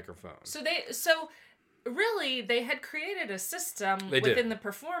through his microphone. So really, they had created a system within the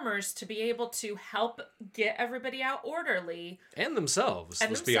performers to be able to help get everybody out orderly. And themselves,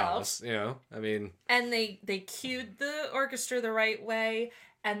 let's be honest. You know, I mean... And they cued the orchestra the right way,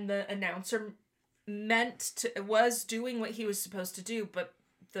 and the announcer was doing what he was supposed to do, but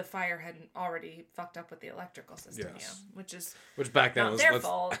the fire hadn't already fucked up with the electrical system. Yes. Yeah, which back then not their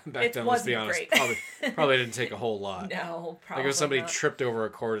fault. Back then, let's be honest, probably didn't take a whole lot. No, probably like if somebody tripped over a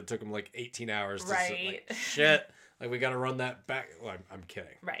cord, it took them like 18 hours to shit. Like, we got to run that back. Well, I'm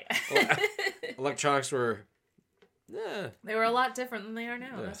kidding. Right. Well, electronics were... They were a lot different than they are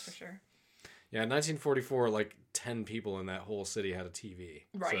now, that's for sure. Yeah, in 1944, like 10 people in that whole city had a TV.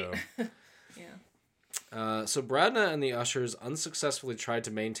 Right. So. Yeah. So Bradna and the ushers unsuccessfully tried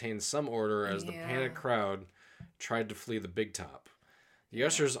to maintain some order as the panicked crowd tried to flee the big top. The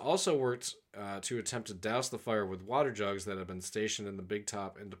ushers also worked to attempt to douse the fire with water jugs that had been stationed in the big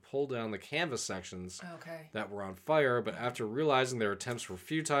top and to pull down the canvas sections that were on fire, but after realizing their attempts were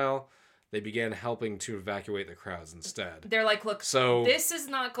futile, they began helping to evacuate the crowds instead. They're like, look, this is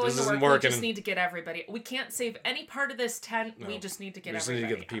not going to work. We just need to get everybody. We can't save any part of this tent. No, we just need to get everybody. We just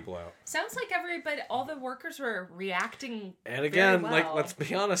need to get the people out. Sounds like all the workers were reacting And again, like, let's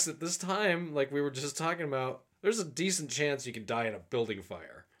be honest, at this time, like we were just talking about, there's a decent chance you could die in a building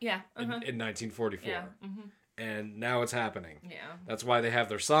fire. Yeah. In 1944. Yeah. And now it's happening. Yeah. That's why they have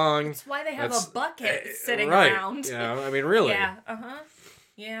their song. That's why they have a bucket sitting around. You know, I mean, really. Yeah.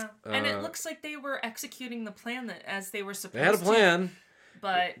 Yeah, and it looks like they were executing the plan as they were supposed to. They had a plan.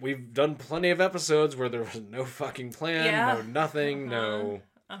 But we've done plenty of episodes where there was no fucking plan, no nothing, no...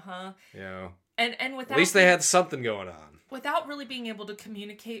 You know... And without... At least they had something going on. Without really being able to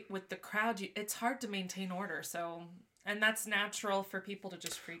communicate with the crowd, it's hard to maintain order, so... And that's natural for people to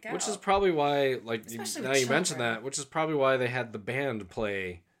just freak out. Which is probably why, like, now you mentioned that, which is probably why they had the band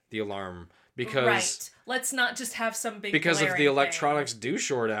play the alarm. Because let's not just have some big because if the electronics do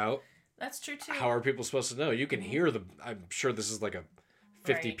short out, that's true too. How are people supposed to know? You can hear I'm sure this is like a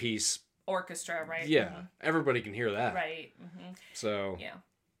 50-piece orchestra, right? Yeah, everybody can hear that, right? So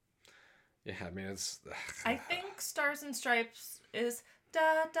I mean it's. I think Stars and Stripes is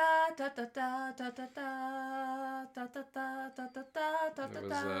da da da da da da da da da da da da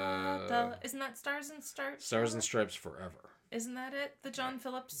da da. Isn't that Stars and Stripes? Stars and Stripes Forever. Isn't that it? The John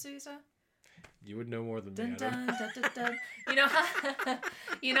Philip Sousa? You would know more than me. Dun, dun, dun, dun. You know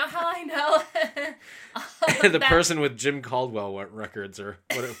how I know the person with Jim Caldwell records or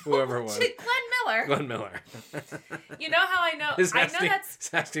whoever it was. Glenn Miller. You know how I know? He's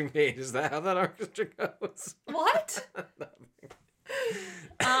asking me, is that how that orchestra goes? What?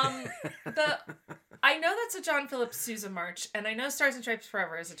 I know that's a John Philip Sousa march, and I know Stars and Stripes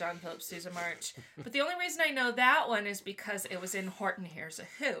Forever is a John Philip Sousa march. But the only reason I know that one is because it was in Horton Hears a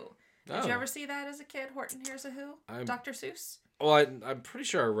Who. Did you ever see that as a kid? Horton Hears a Who? Dr. Seuss? Well, I'm pretty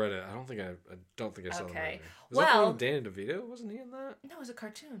sure I read it. I don't think I saw the movie. Was that the one with Danny DeVito? Wasn't he in that? No, it was a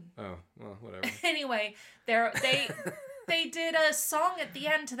cartoon. Oh, well, whatever. Anyway, they did a song at the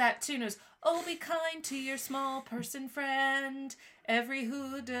end to that tune. It was, "Oh, be kind to your small person friend. Every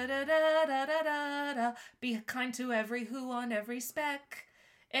who, da da da da da da da. Be kind to every who on every speck.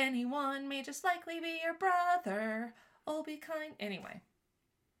 Anyone may just likely be your brother. Oh, be kind." Anyway.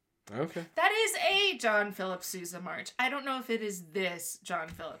 Okay. That is a John Philip Sousa march. I don't know if it is this John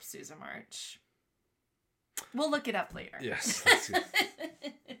Philip Sousa march. We'll look it up later. Yes.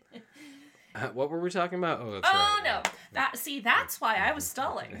 What were we talking about? Oh, that's right. Oh, no. That's why I was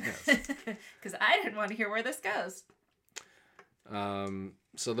stalling. Because I didn't want to hear where this goes.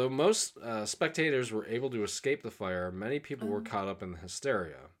 So though most spectators were able to escape the fire, many people were caught up in the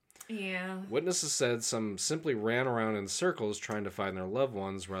hysteria. Yeah. Witnesses said some simply ran around in circles trying to find their loved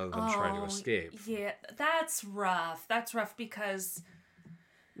ones rather than trying to escape. Yeah, that's rough. That's rough because...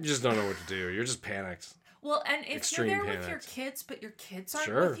 You just don't know what to do. You're just panicked. Well, and if Extreme you're there panicked. with your kids, but your kids aren't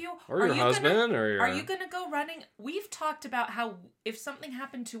Sure. with you... Or your husband, Are you going to go running? We've talked about how if something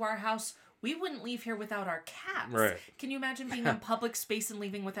happened to our house... We wouldn't leave here without our cats. Right. Can you imagine being in public space and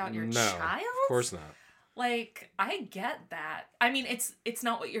leaving without your No, child? of course not. Like, I get that. I mean, it's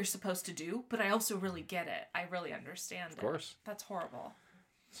not what you're supposed to do, but I also really get it. I really understand it. Of course. That's horrible.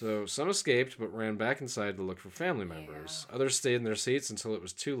 So some escaped but ran back inside to look for family members. Yeah. Others stayed in their seats until it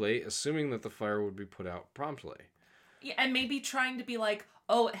was too late, assuming that the fire would be put out promptly. Yeah, and maybe trying to be like,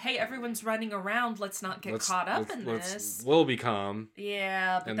 oh, hey, everyone's running around. Let's not get caught up in this. We'll be calm.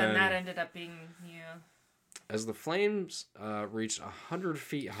 Yeah, but then that ended up being, As the flames reached 100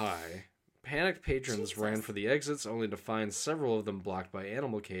 feet high, panicked patrons ran for the exits, only to find several of them blocked by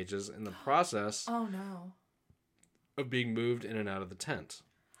animal cages in the process of being moved in and out of the tent.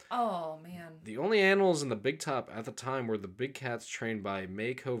 Oh, man. The only animals in the Big Top at the time were the big cats trained by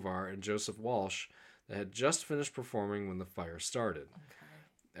May Kovar and Joseph Walsh that had just finished performing when the fire started.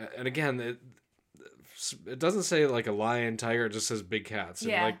 Okay. And again, it doesn't say like a lion, tiger, it just says big cats.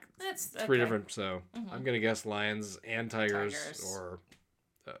 Yeah, and that's three different, so I'm going to guess lions and tigers. Or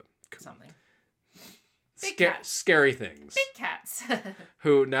something. Scary things. Big cats.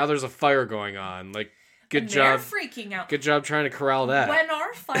 Who, now there's a fire going on, like... Good They're job. Freaking out. Good job trying to corral that. When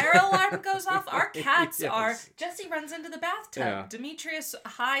our fire alarm goes off, our cats are... Jesse runs into the bathtub. Yeah. Demetrius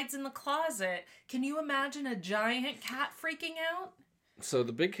hides in the closet. Can you imagine a giant cat freaking out? So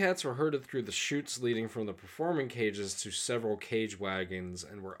the big cats were herded through the chutes leading from the performing cages to several cage wagons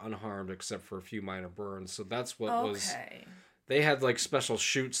and were unharmed except for a few minor burns. So that's what was... They had like special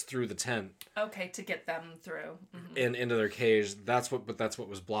chutes through the tent. Okay, to get them through. Mm-hmm. And into their cage. That's what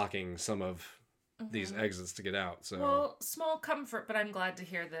was blocking some of... these exits to get out. So well, small comfort, but I'm glad to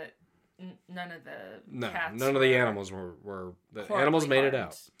hear that none of the cats none of the animals were the animals made it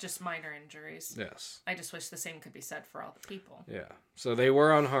out. Just minor injuries. Yes. I just wish the same could be said for all the people. Yeah. So they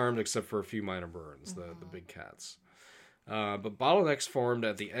were unharmed except for a few minor burns, the big cats. But bottlenecks formed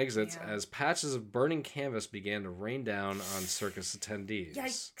at the exits as patches of burning canvas began to rain down on circus attendees.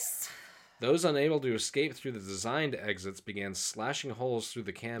 Yikes. Those unable to escape through the designed exits began slashing holes through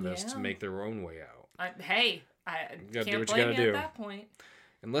the canvas to make their own way out. I can't blame you at that point.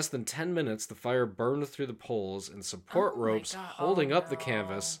 In less than 10 minutes, the fire burned through the poles and support ropes holding up the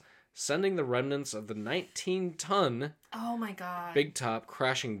canvas, sending the remnants of the 19-ton Big Top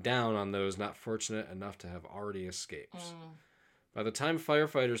crashing down on those not fortunate enough to have already escaped. By the time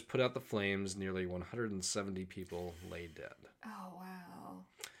firefighters put out the flames, nearly 170 people lay dead. Oh, wow.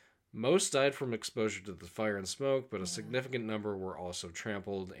 Most died from exposure to the fire and smoke, but a significant number were also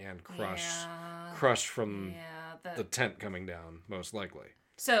trampled and crushed from the tent coming down, most likely.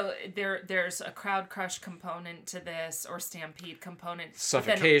 So there's a crowd crush component to this, or stampede component.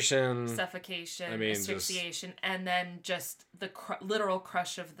 Suffocation. Asphyxiation, and then just the literal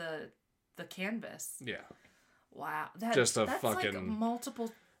crush of the canvas. Yeah. Wow. That's like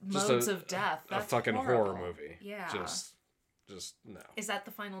multiple modes of death. That's a fucking horrible. horror movie. Yeah. Just no. Is that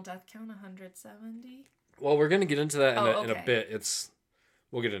the final death count, 170? Well, we're going to get into that in a bit.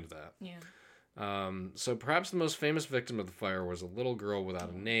 We'll get into that. Yeah. So perhaps the most famous victim of the fire was a little girl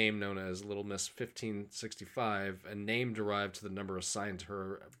without a name known as Little Miss 1565, a name derived to the number assigned to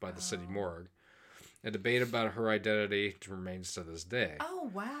her by the city morgue. A debate about her identity remains to this day. Oh,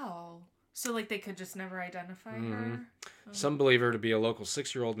 wow. So, like, they could just never identify her? Oh. Some believe her to be a local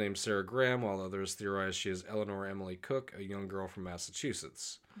 6-year-old named Sarah Graham, while others theorize she is Eleanor Emily Cook, a young girl from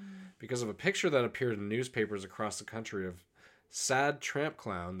Massachusetts. Because of a picture that appeared in newspapers across the country of sad tramp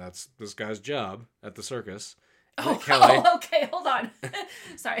clown, that's this guy's job at the circus, Kelly. Oh, okay, hold on.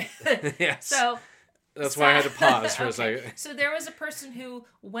 Sorry. Yes. So, That's why I had to pause for a second. So there was a person who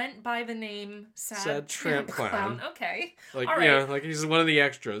went by the name Sad Tramp Clown. Okay. Like, all right. yeah, like he's one of the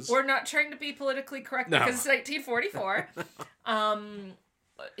extras. We're not trying to be politically correct because it's 1944.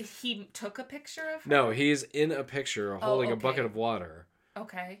 He took a picture of her? No, he's in a picture holding a bucket of water.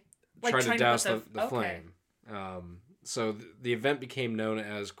 Okay. Trying to douse the flame. So the event became known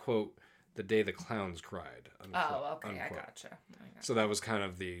as, quote, the day the clowns cried. Unquote, oh, okay. unquote. I gotcha. So that was kind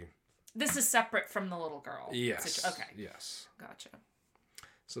of the... This is separate from the little girl. Yes. Okay. Yes. Gotcha.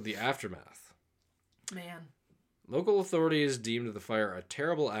 So the aftermath. Man. Local authorities deemed the fire a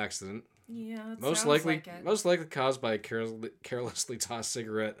terrible accident. Yeah, it most sounds likely, like it. most likely caused by a carelessly tossed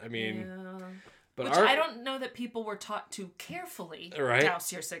cigarette. I mean, yeah. but which I don't know that people were taught to carefully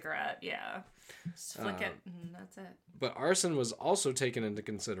douse your cigarette. Yeah, just flick it, and that's it. But arson was also taken into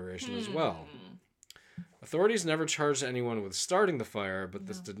consideration as well. Authorities never charged anyone with starting the fire, but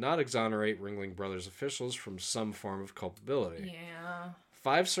this did not exonerate Ringling Brothers officials from some form of culpability. Yeah.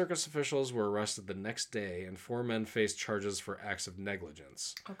 5 circus officials were arrested the next day, and 4 men faced charges for acts of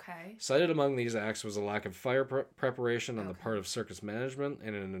negligence. Okay. Cited among these acts was a lack of fire preparation on the part of circus management,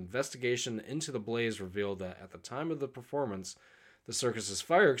 and an investigation into the blaze revealed that at the time of the performance, the circus's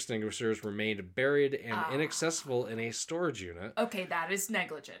fire extinguishers remained buried and inaccessible in a storage unit. Okay, that is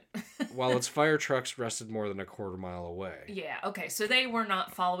negligent. While its fire trucks rested more than a quarter mile away. Yeah, okay, so they were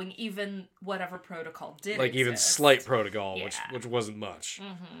not following even whatever protocol did like exist. Even slight protocol, which wasn't much.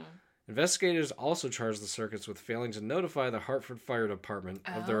 Mm-hmm. Investigators also charged the circus with failing to notify the Hartford Fire Department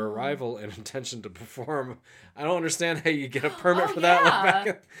of their arrival and intention to perform. I don't understand how you get a permit for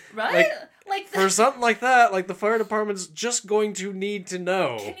that. Right? For something like that, like the fire department's just going to need to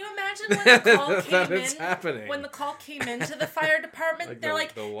know. Can you imagine when the call came in? Happening. When the call came into the fire department, they're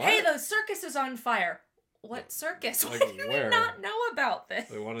like, "Hey, the circus is on fire." What circus? Why do we not know about this?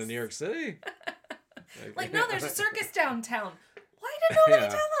 They want in New York City? No, there's a circus downtown. Why did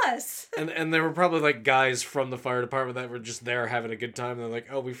nobody tell us? And there were probably like guys from the fire department that were just there having a good time. They're like,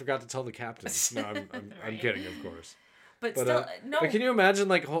 "Oh, we forgot to tell the captain." No, I'm kidding, of course. But still, no. But can you imagine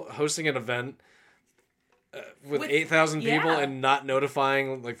like hosting an event with 8,000 people and not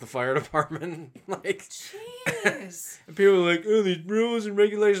notifying like the fire department? Like, jeez. And people are like, "Oh, these rules and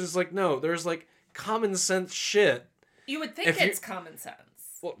regulations." It's like, no, there's like common sense shit. You would think it's common sense.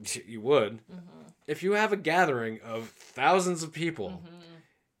 Well, you would. Mm-hmm. If you have a gathering of thousands of people,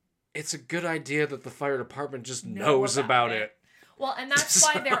 it's a good idea that the fire department just knows about it. Well, and that's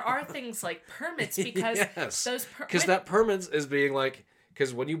why there are things like permits, because those because that permit is being like,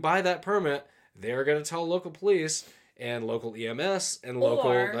 because when you buy that permit, they're going to tell local police and local EMS and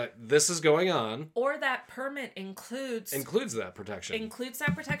local that this is going on. Or that permit includes that protection.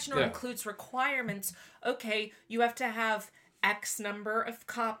 Or includes requirements. Okay, you have to have X number of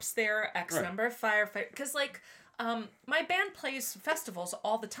cops there, X number of firefighters. Because, like, my band plays festivals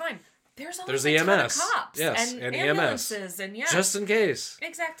all the time. There's always a ton of cops and ambulances and just in case.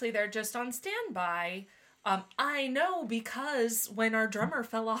 Exactly, they're just on standby. I know because when our drummer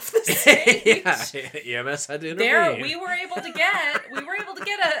fell off the stage, EMS had to intervene. We were able to get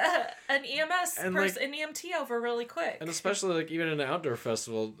an EMS person, an EMT over really quick. And especially like even in an outdoor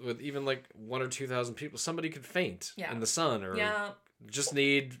festival with even like 1,000 or 2,000 people, somebody could faint in the sun or just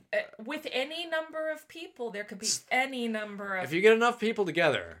need. With any number of people, there could be any number of. If you get enough people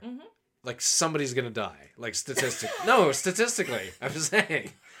together, like somebody's gonna die. Like statistically, I'm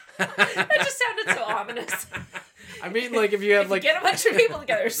saying. That just sounded so ominous. I mean, like if you have get a bunch of people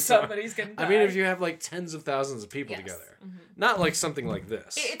together, somebody's gonna die. I mean, if you have like tens of thousands of people together, not like something like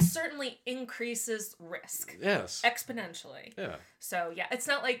this. It certainly increases risk. Yes. Exponentially. Yeah. So yeah, it's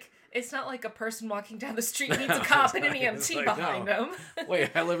not like a person walking down the street needs a cop and an EMT behind them.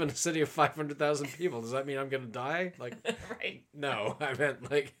 Wait, I live in a city of 500,000 people. Does that mean I'm gonna die? Like, right? No, I meant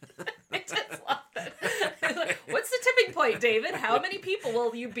like. I just love that. What's the tipping point, David? How many people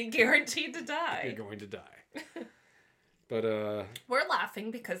will you be guaranteed to die? You're going to die. But we're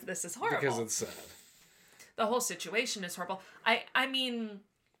laughing because this is horrible. Because it's sad. The whole situation is horrible. I mean,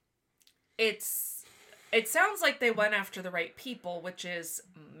 it sounds like they went after the right people, which is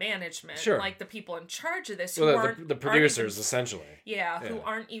management. Sure. Like the people in charge of this. Well, the producers, essentially. Yeah, who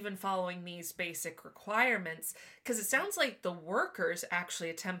aren't even following these basic requirements. Because it sounds like the workers actually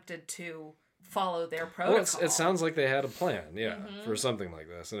attempted to follow their protocol. Well, it sounds like they had a plan, for something like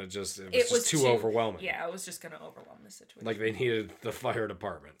this. And it was just too overwhelming. Yeah, it was just going to overwhelm the situation. Like they needed the fire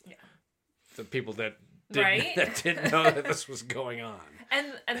department. Yeah. The people that didn't know that this was going on.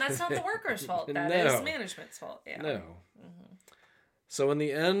 And that's not the workers' fault. That is management's fault. Yeah. No. So in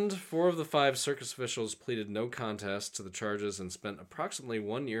the end, 4 of the 5 circus officials pleaded no contest to the charges and spent approximately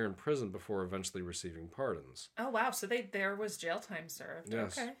 1 year in prison before eventually receiving pardons. Oh, wow. So there was jail time served.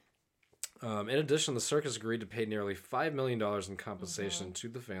 Yes. Okay. In addition, the circus agreed to pay nearly $5 million in compensation to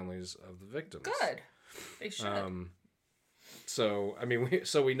the families of the victims. Good. They should. So, I mean,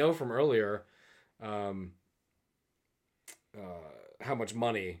 we know from earlier how much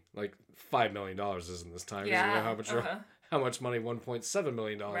money, like $5 million is in this time. Yeah. We know how much money $1.7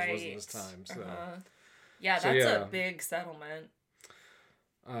 million was in this time. So, yeah, that's a big settlement.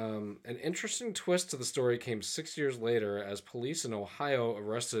 An interesting twist to the story came 6 years later as police in Ohio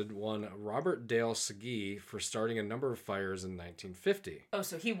arrested one Robert Dale Segee for starting a number of fires in 1950. Oh,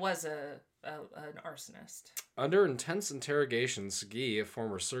 so he was an arsonist. Under intense interrogation, Segee, a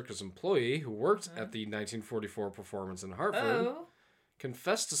former circus employee who worked at the 1944 performance in Hartford,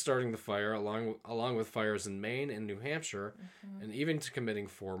 confessed to starting the fire along with fires in Maine and New Hampshire, and even to committing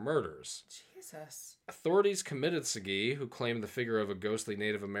 4 murders. Jesus. Authorities committed Segee, who claimed the figure of a ghostly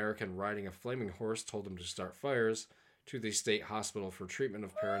Native American riding a flaming horse told him to start fires, to the state hospital for treatment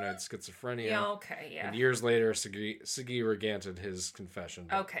of paranoid schizophrenia. Yeah, okay, yeah. And years later, Segee recanted his confession.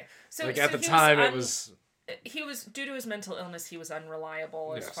 Okay. So at the time, it was... He was, due to his mental illness, he was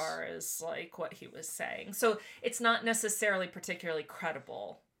unreliable as far as, like, what he was saying. So it's not necessarily particularly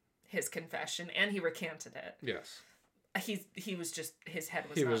credible, his confession, and he recanted it. Yes. He was just, his head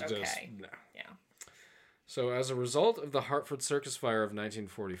was not okay. No. Yeah. So as a result of the Hartford Circus Fire of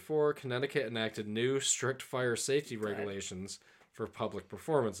 1944, Connecticut enacted new strict fire safety regulations for public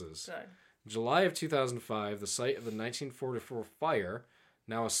performances. Good. In July of 2005, the site of the 1944 fire,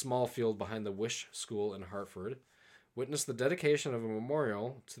 now a small field behind the Wish School in Hartford, witnessed the dedication of a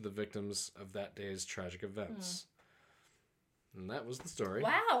memorial to the victims of that day's tragic events. And that was the story.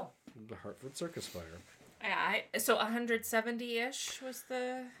 Wow. Of the Hartford Circus Fire. So 170-ish was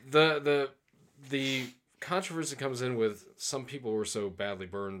the... The controversy comes in with some people were so badly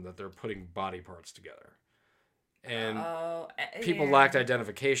burned that they're putting body parts together. And people lacked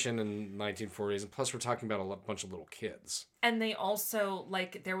identification in the 1940s, and plus we're talking about a bunch of little kids. And they also,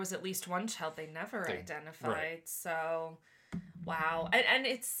 like, there was at least one child they never identified, right. So, wow. And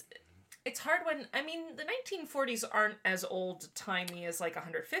it's hard when, I mean, the 1940s aren't as old-timey as, like,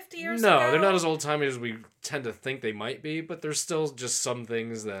 150 years ago. No, they're not as old-timey as we tend to think they might be, but there's still just some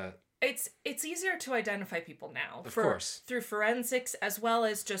things that... It's easier to identify people now. Of course. Through forensics, as well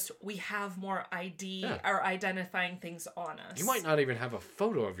as just we have more ID or identifying things on us. You might not even have a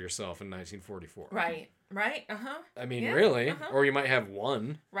photo of yourself in 1944. Right. I mean, really? Or you might have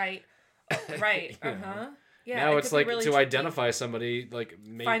one. Right. Yeah, now it's like really to identify somebody, like...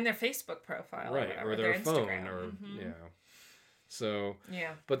 Find their Facebook profile. Right, or their phone. Instagram. Or, So...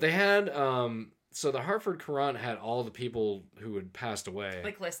 Yeah. But they had... So the Hartford Courant had all the people who had passed away,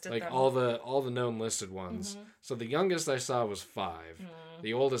 like listed, like them. all the known listed ones. So the youngest I saw was 5.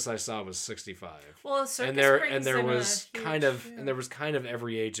 The oldest I saw was 65. Well, Circus and there was kind of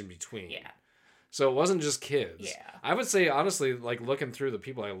every age in between. Yeah. So it wasn't just kids. Yeah. I would say honestly, like looking through the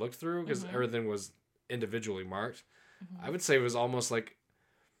people I looked through, because everything was individuadally marked. I would say it was almost like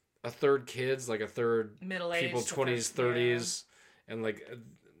a third kids, like a third middle-aged people, 20s, 30s, and like.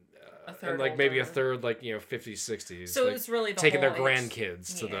 A third and like older. maybe a third, like 50s, 60s. So like, it's really taking their whole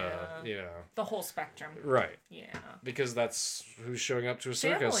grandkids to the whole spectrum. Right. Yeah. Because that's who's showing up to a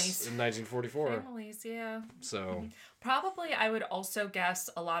circus in 1944. Families, yeah. So probably I would also guess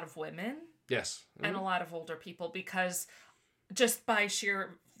a lot of women. Yes. And a lot of older people, because just by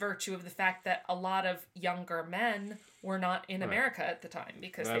sheer virtue of the fact that a lot of younger men were not in America at the time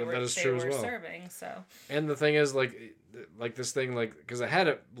because they were serving. So. And the thing is, like this thing, like, because I had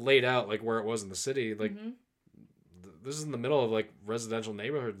it laid out like where it was in the city, like this is in the middle of like residential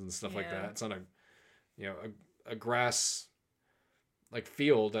neighborhoods and stuff like that. It's on a grass like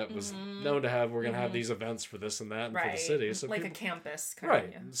field that was known to have, we're gonna have these events for this and that and for the city. So like a campus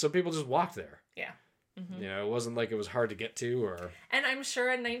kind of. So people just walked there. Yeah. It wasn't like it was hard to get to, or... And I'm sure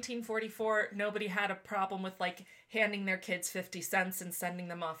in 1944, nobody had a problem with, like, handing their kids 50 cents and sending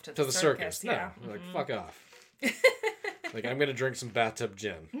them off to the circus. Yeah. No. Like, fuck off. Like, I'm gonna drink some bathtub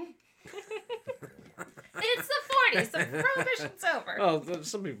gin. It's the 40s. The prohibition's over. Well,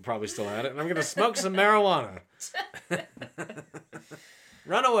 some people probably still had it. And I'm gonna smoke some marijuana.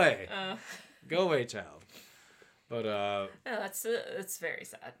 Run away. Go away, child. But, no, it's very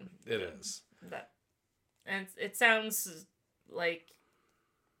sad. It is. And it sounds like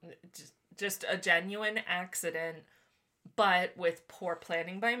just a genuine accident, but with poor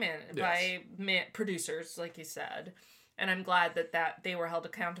planning by producers, like you said. And I'm glad that they were held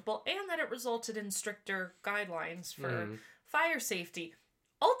accountable and that it resulted in stricter guidelines fire safety.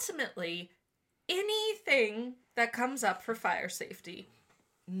 Ultimately, anything that comes up for fire safety,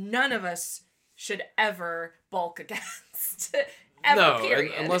 none of us should ever bulk against. Ever,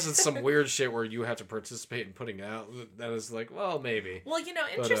 period. Unless it's some weird shit where you have to participate in putting it out. That is like, well, maybe. Well,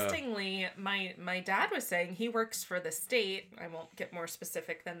 interestingly, my dad was saying he works for the state. I won't get more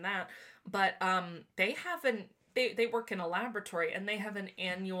specific than that, but they work in a laboratory and they have an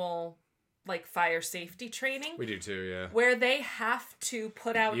annual like fire safety training. We do too, yeah. Where they have to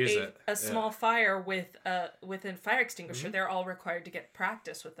put out a small fire with a fire extinguisher. Mm-hmm. They're all required to get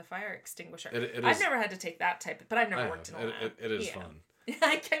practice with the fire extinguisher. I've never had to take that type, but I've never worked in a lab. It is fun.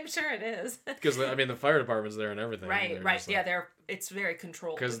 I'm sure it is. Because the fire department's there and everything. Right. Yeah, it's very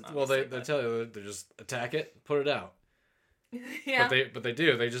controlled. Because they tell you they just attack it, put it out. Yeah. But they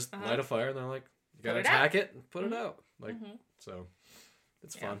do. They just light a fire and they're like, you gotta attack it and put it out. Like so,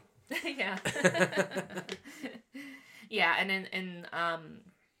 it's fun. Yeah. Yeah, and in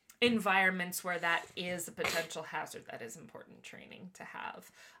environments where that is a potential hazard, that is important training to have.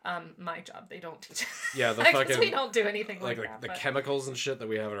 My job, they don't teach. Yeah, the fucking we don't do anything like that. The chemicals and shit that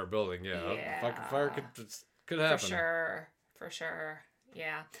we have in our building. Yeah. Fucking fire could happen. For sure.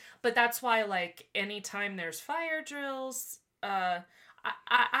 Yeah, but that's why like anytime there's fire drills,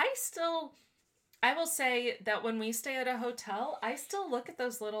 I will say that when we stay at a hotel, I still look at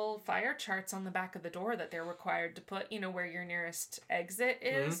those little fire charts on the back of the door that they're required to put, where your nearest exit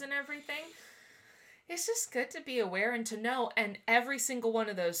is and everything. It's just good to be aware and to know. And every single one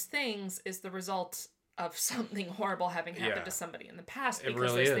of those things is the result of something horrible having happened to somebody in the past because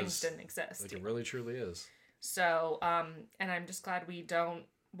really those things didn't exist. Like it really truly is. So, and I'm just glad we don't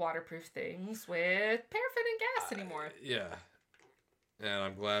waterproof things with paraffin and gas anymore. Yeah. And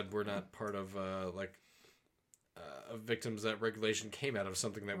I'm glad we're not part of victims that regulation came out of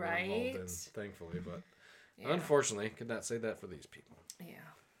something that we're involved in, thankfully. But unfortunately, could not say that for these people. Yeah.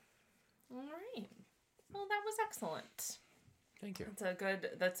 All right. Well, that was excellent. Thank you.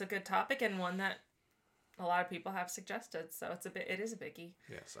 That's a good topic and one that a lot of people have suggested. So it is a biggie.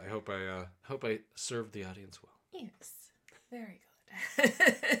 Yes, I hope I served the audience well. Yes, very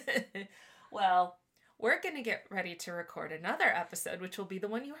good. Well. We're going to get ready to record another episode, which will be the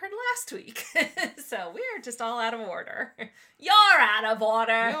one you heard last week. So we're just all out of order. You're out of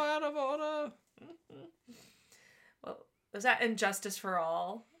order. You're out of order. Well, was that Injustice for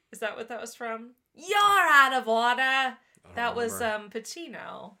All? Is that what that was from? You're out of order. That was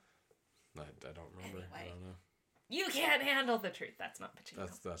Pacino. I don't remember. Anyway, I don't know. You can't handle the truth. That's not Pacino.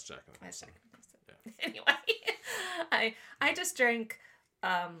 That's Jack. That's Jack. Yeah. Anyway, I just drank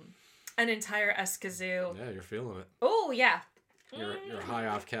an entire Escazoo. Yeah, you're feeling it. Oh, yeah. You're high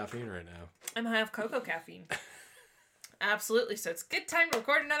off caffeine right now. I'm high off cocoa caffeine. Absolutely. So it's a good time to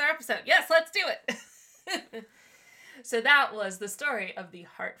record another episode. Yes, let's do it. So that was the story of the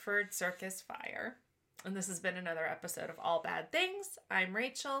Hartford Circus fire. And this has been another episode of All Bad Things. I'm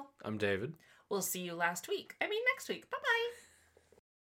Rachel. I'm David. We'll see you next week. Bye-bye.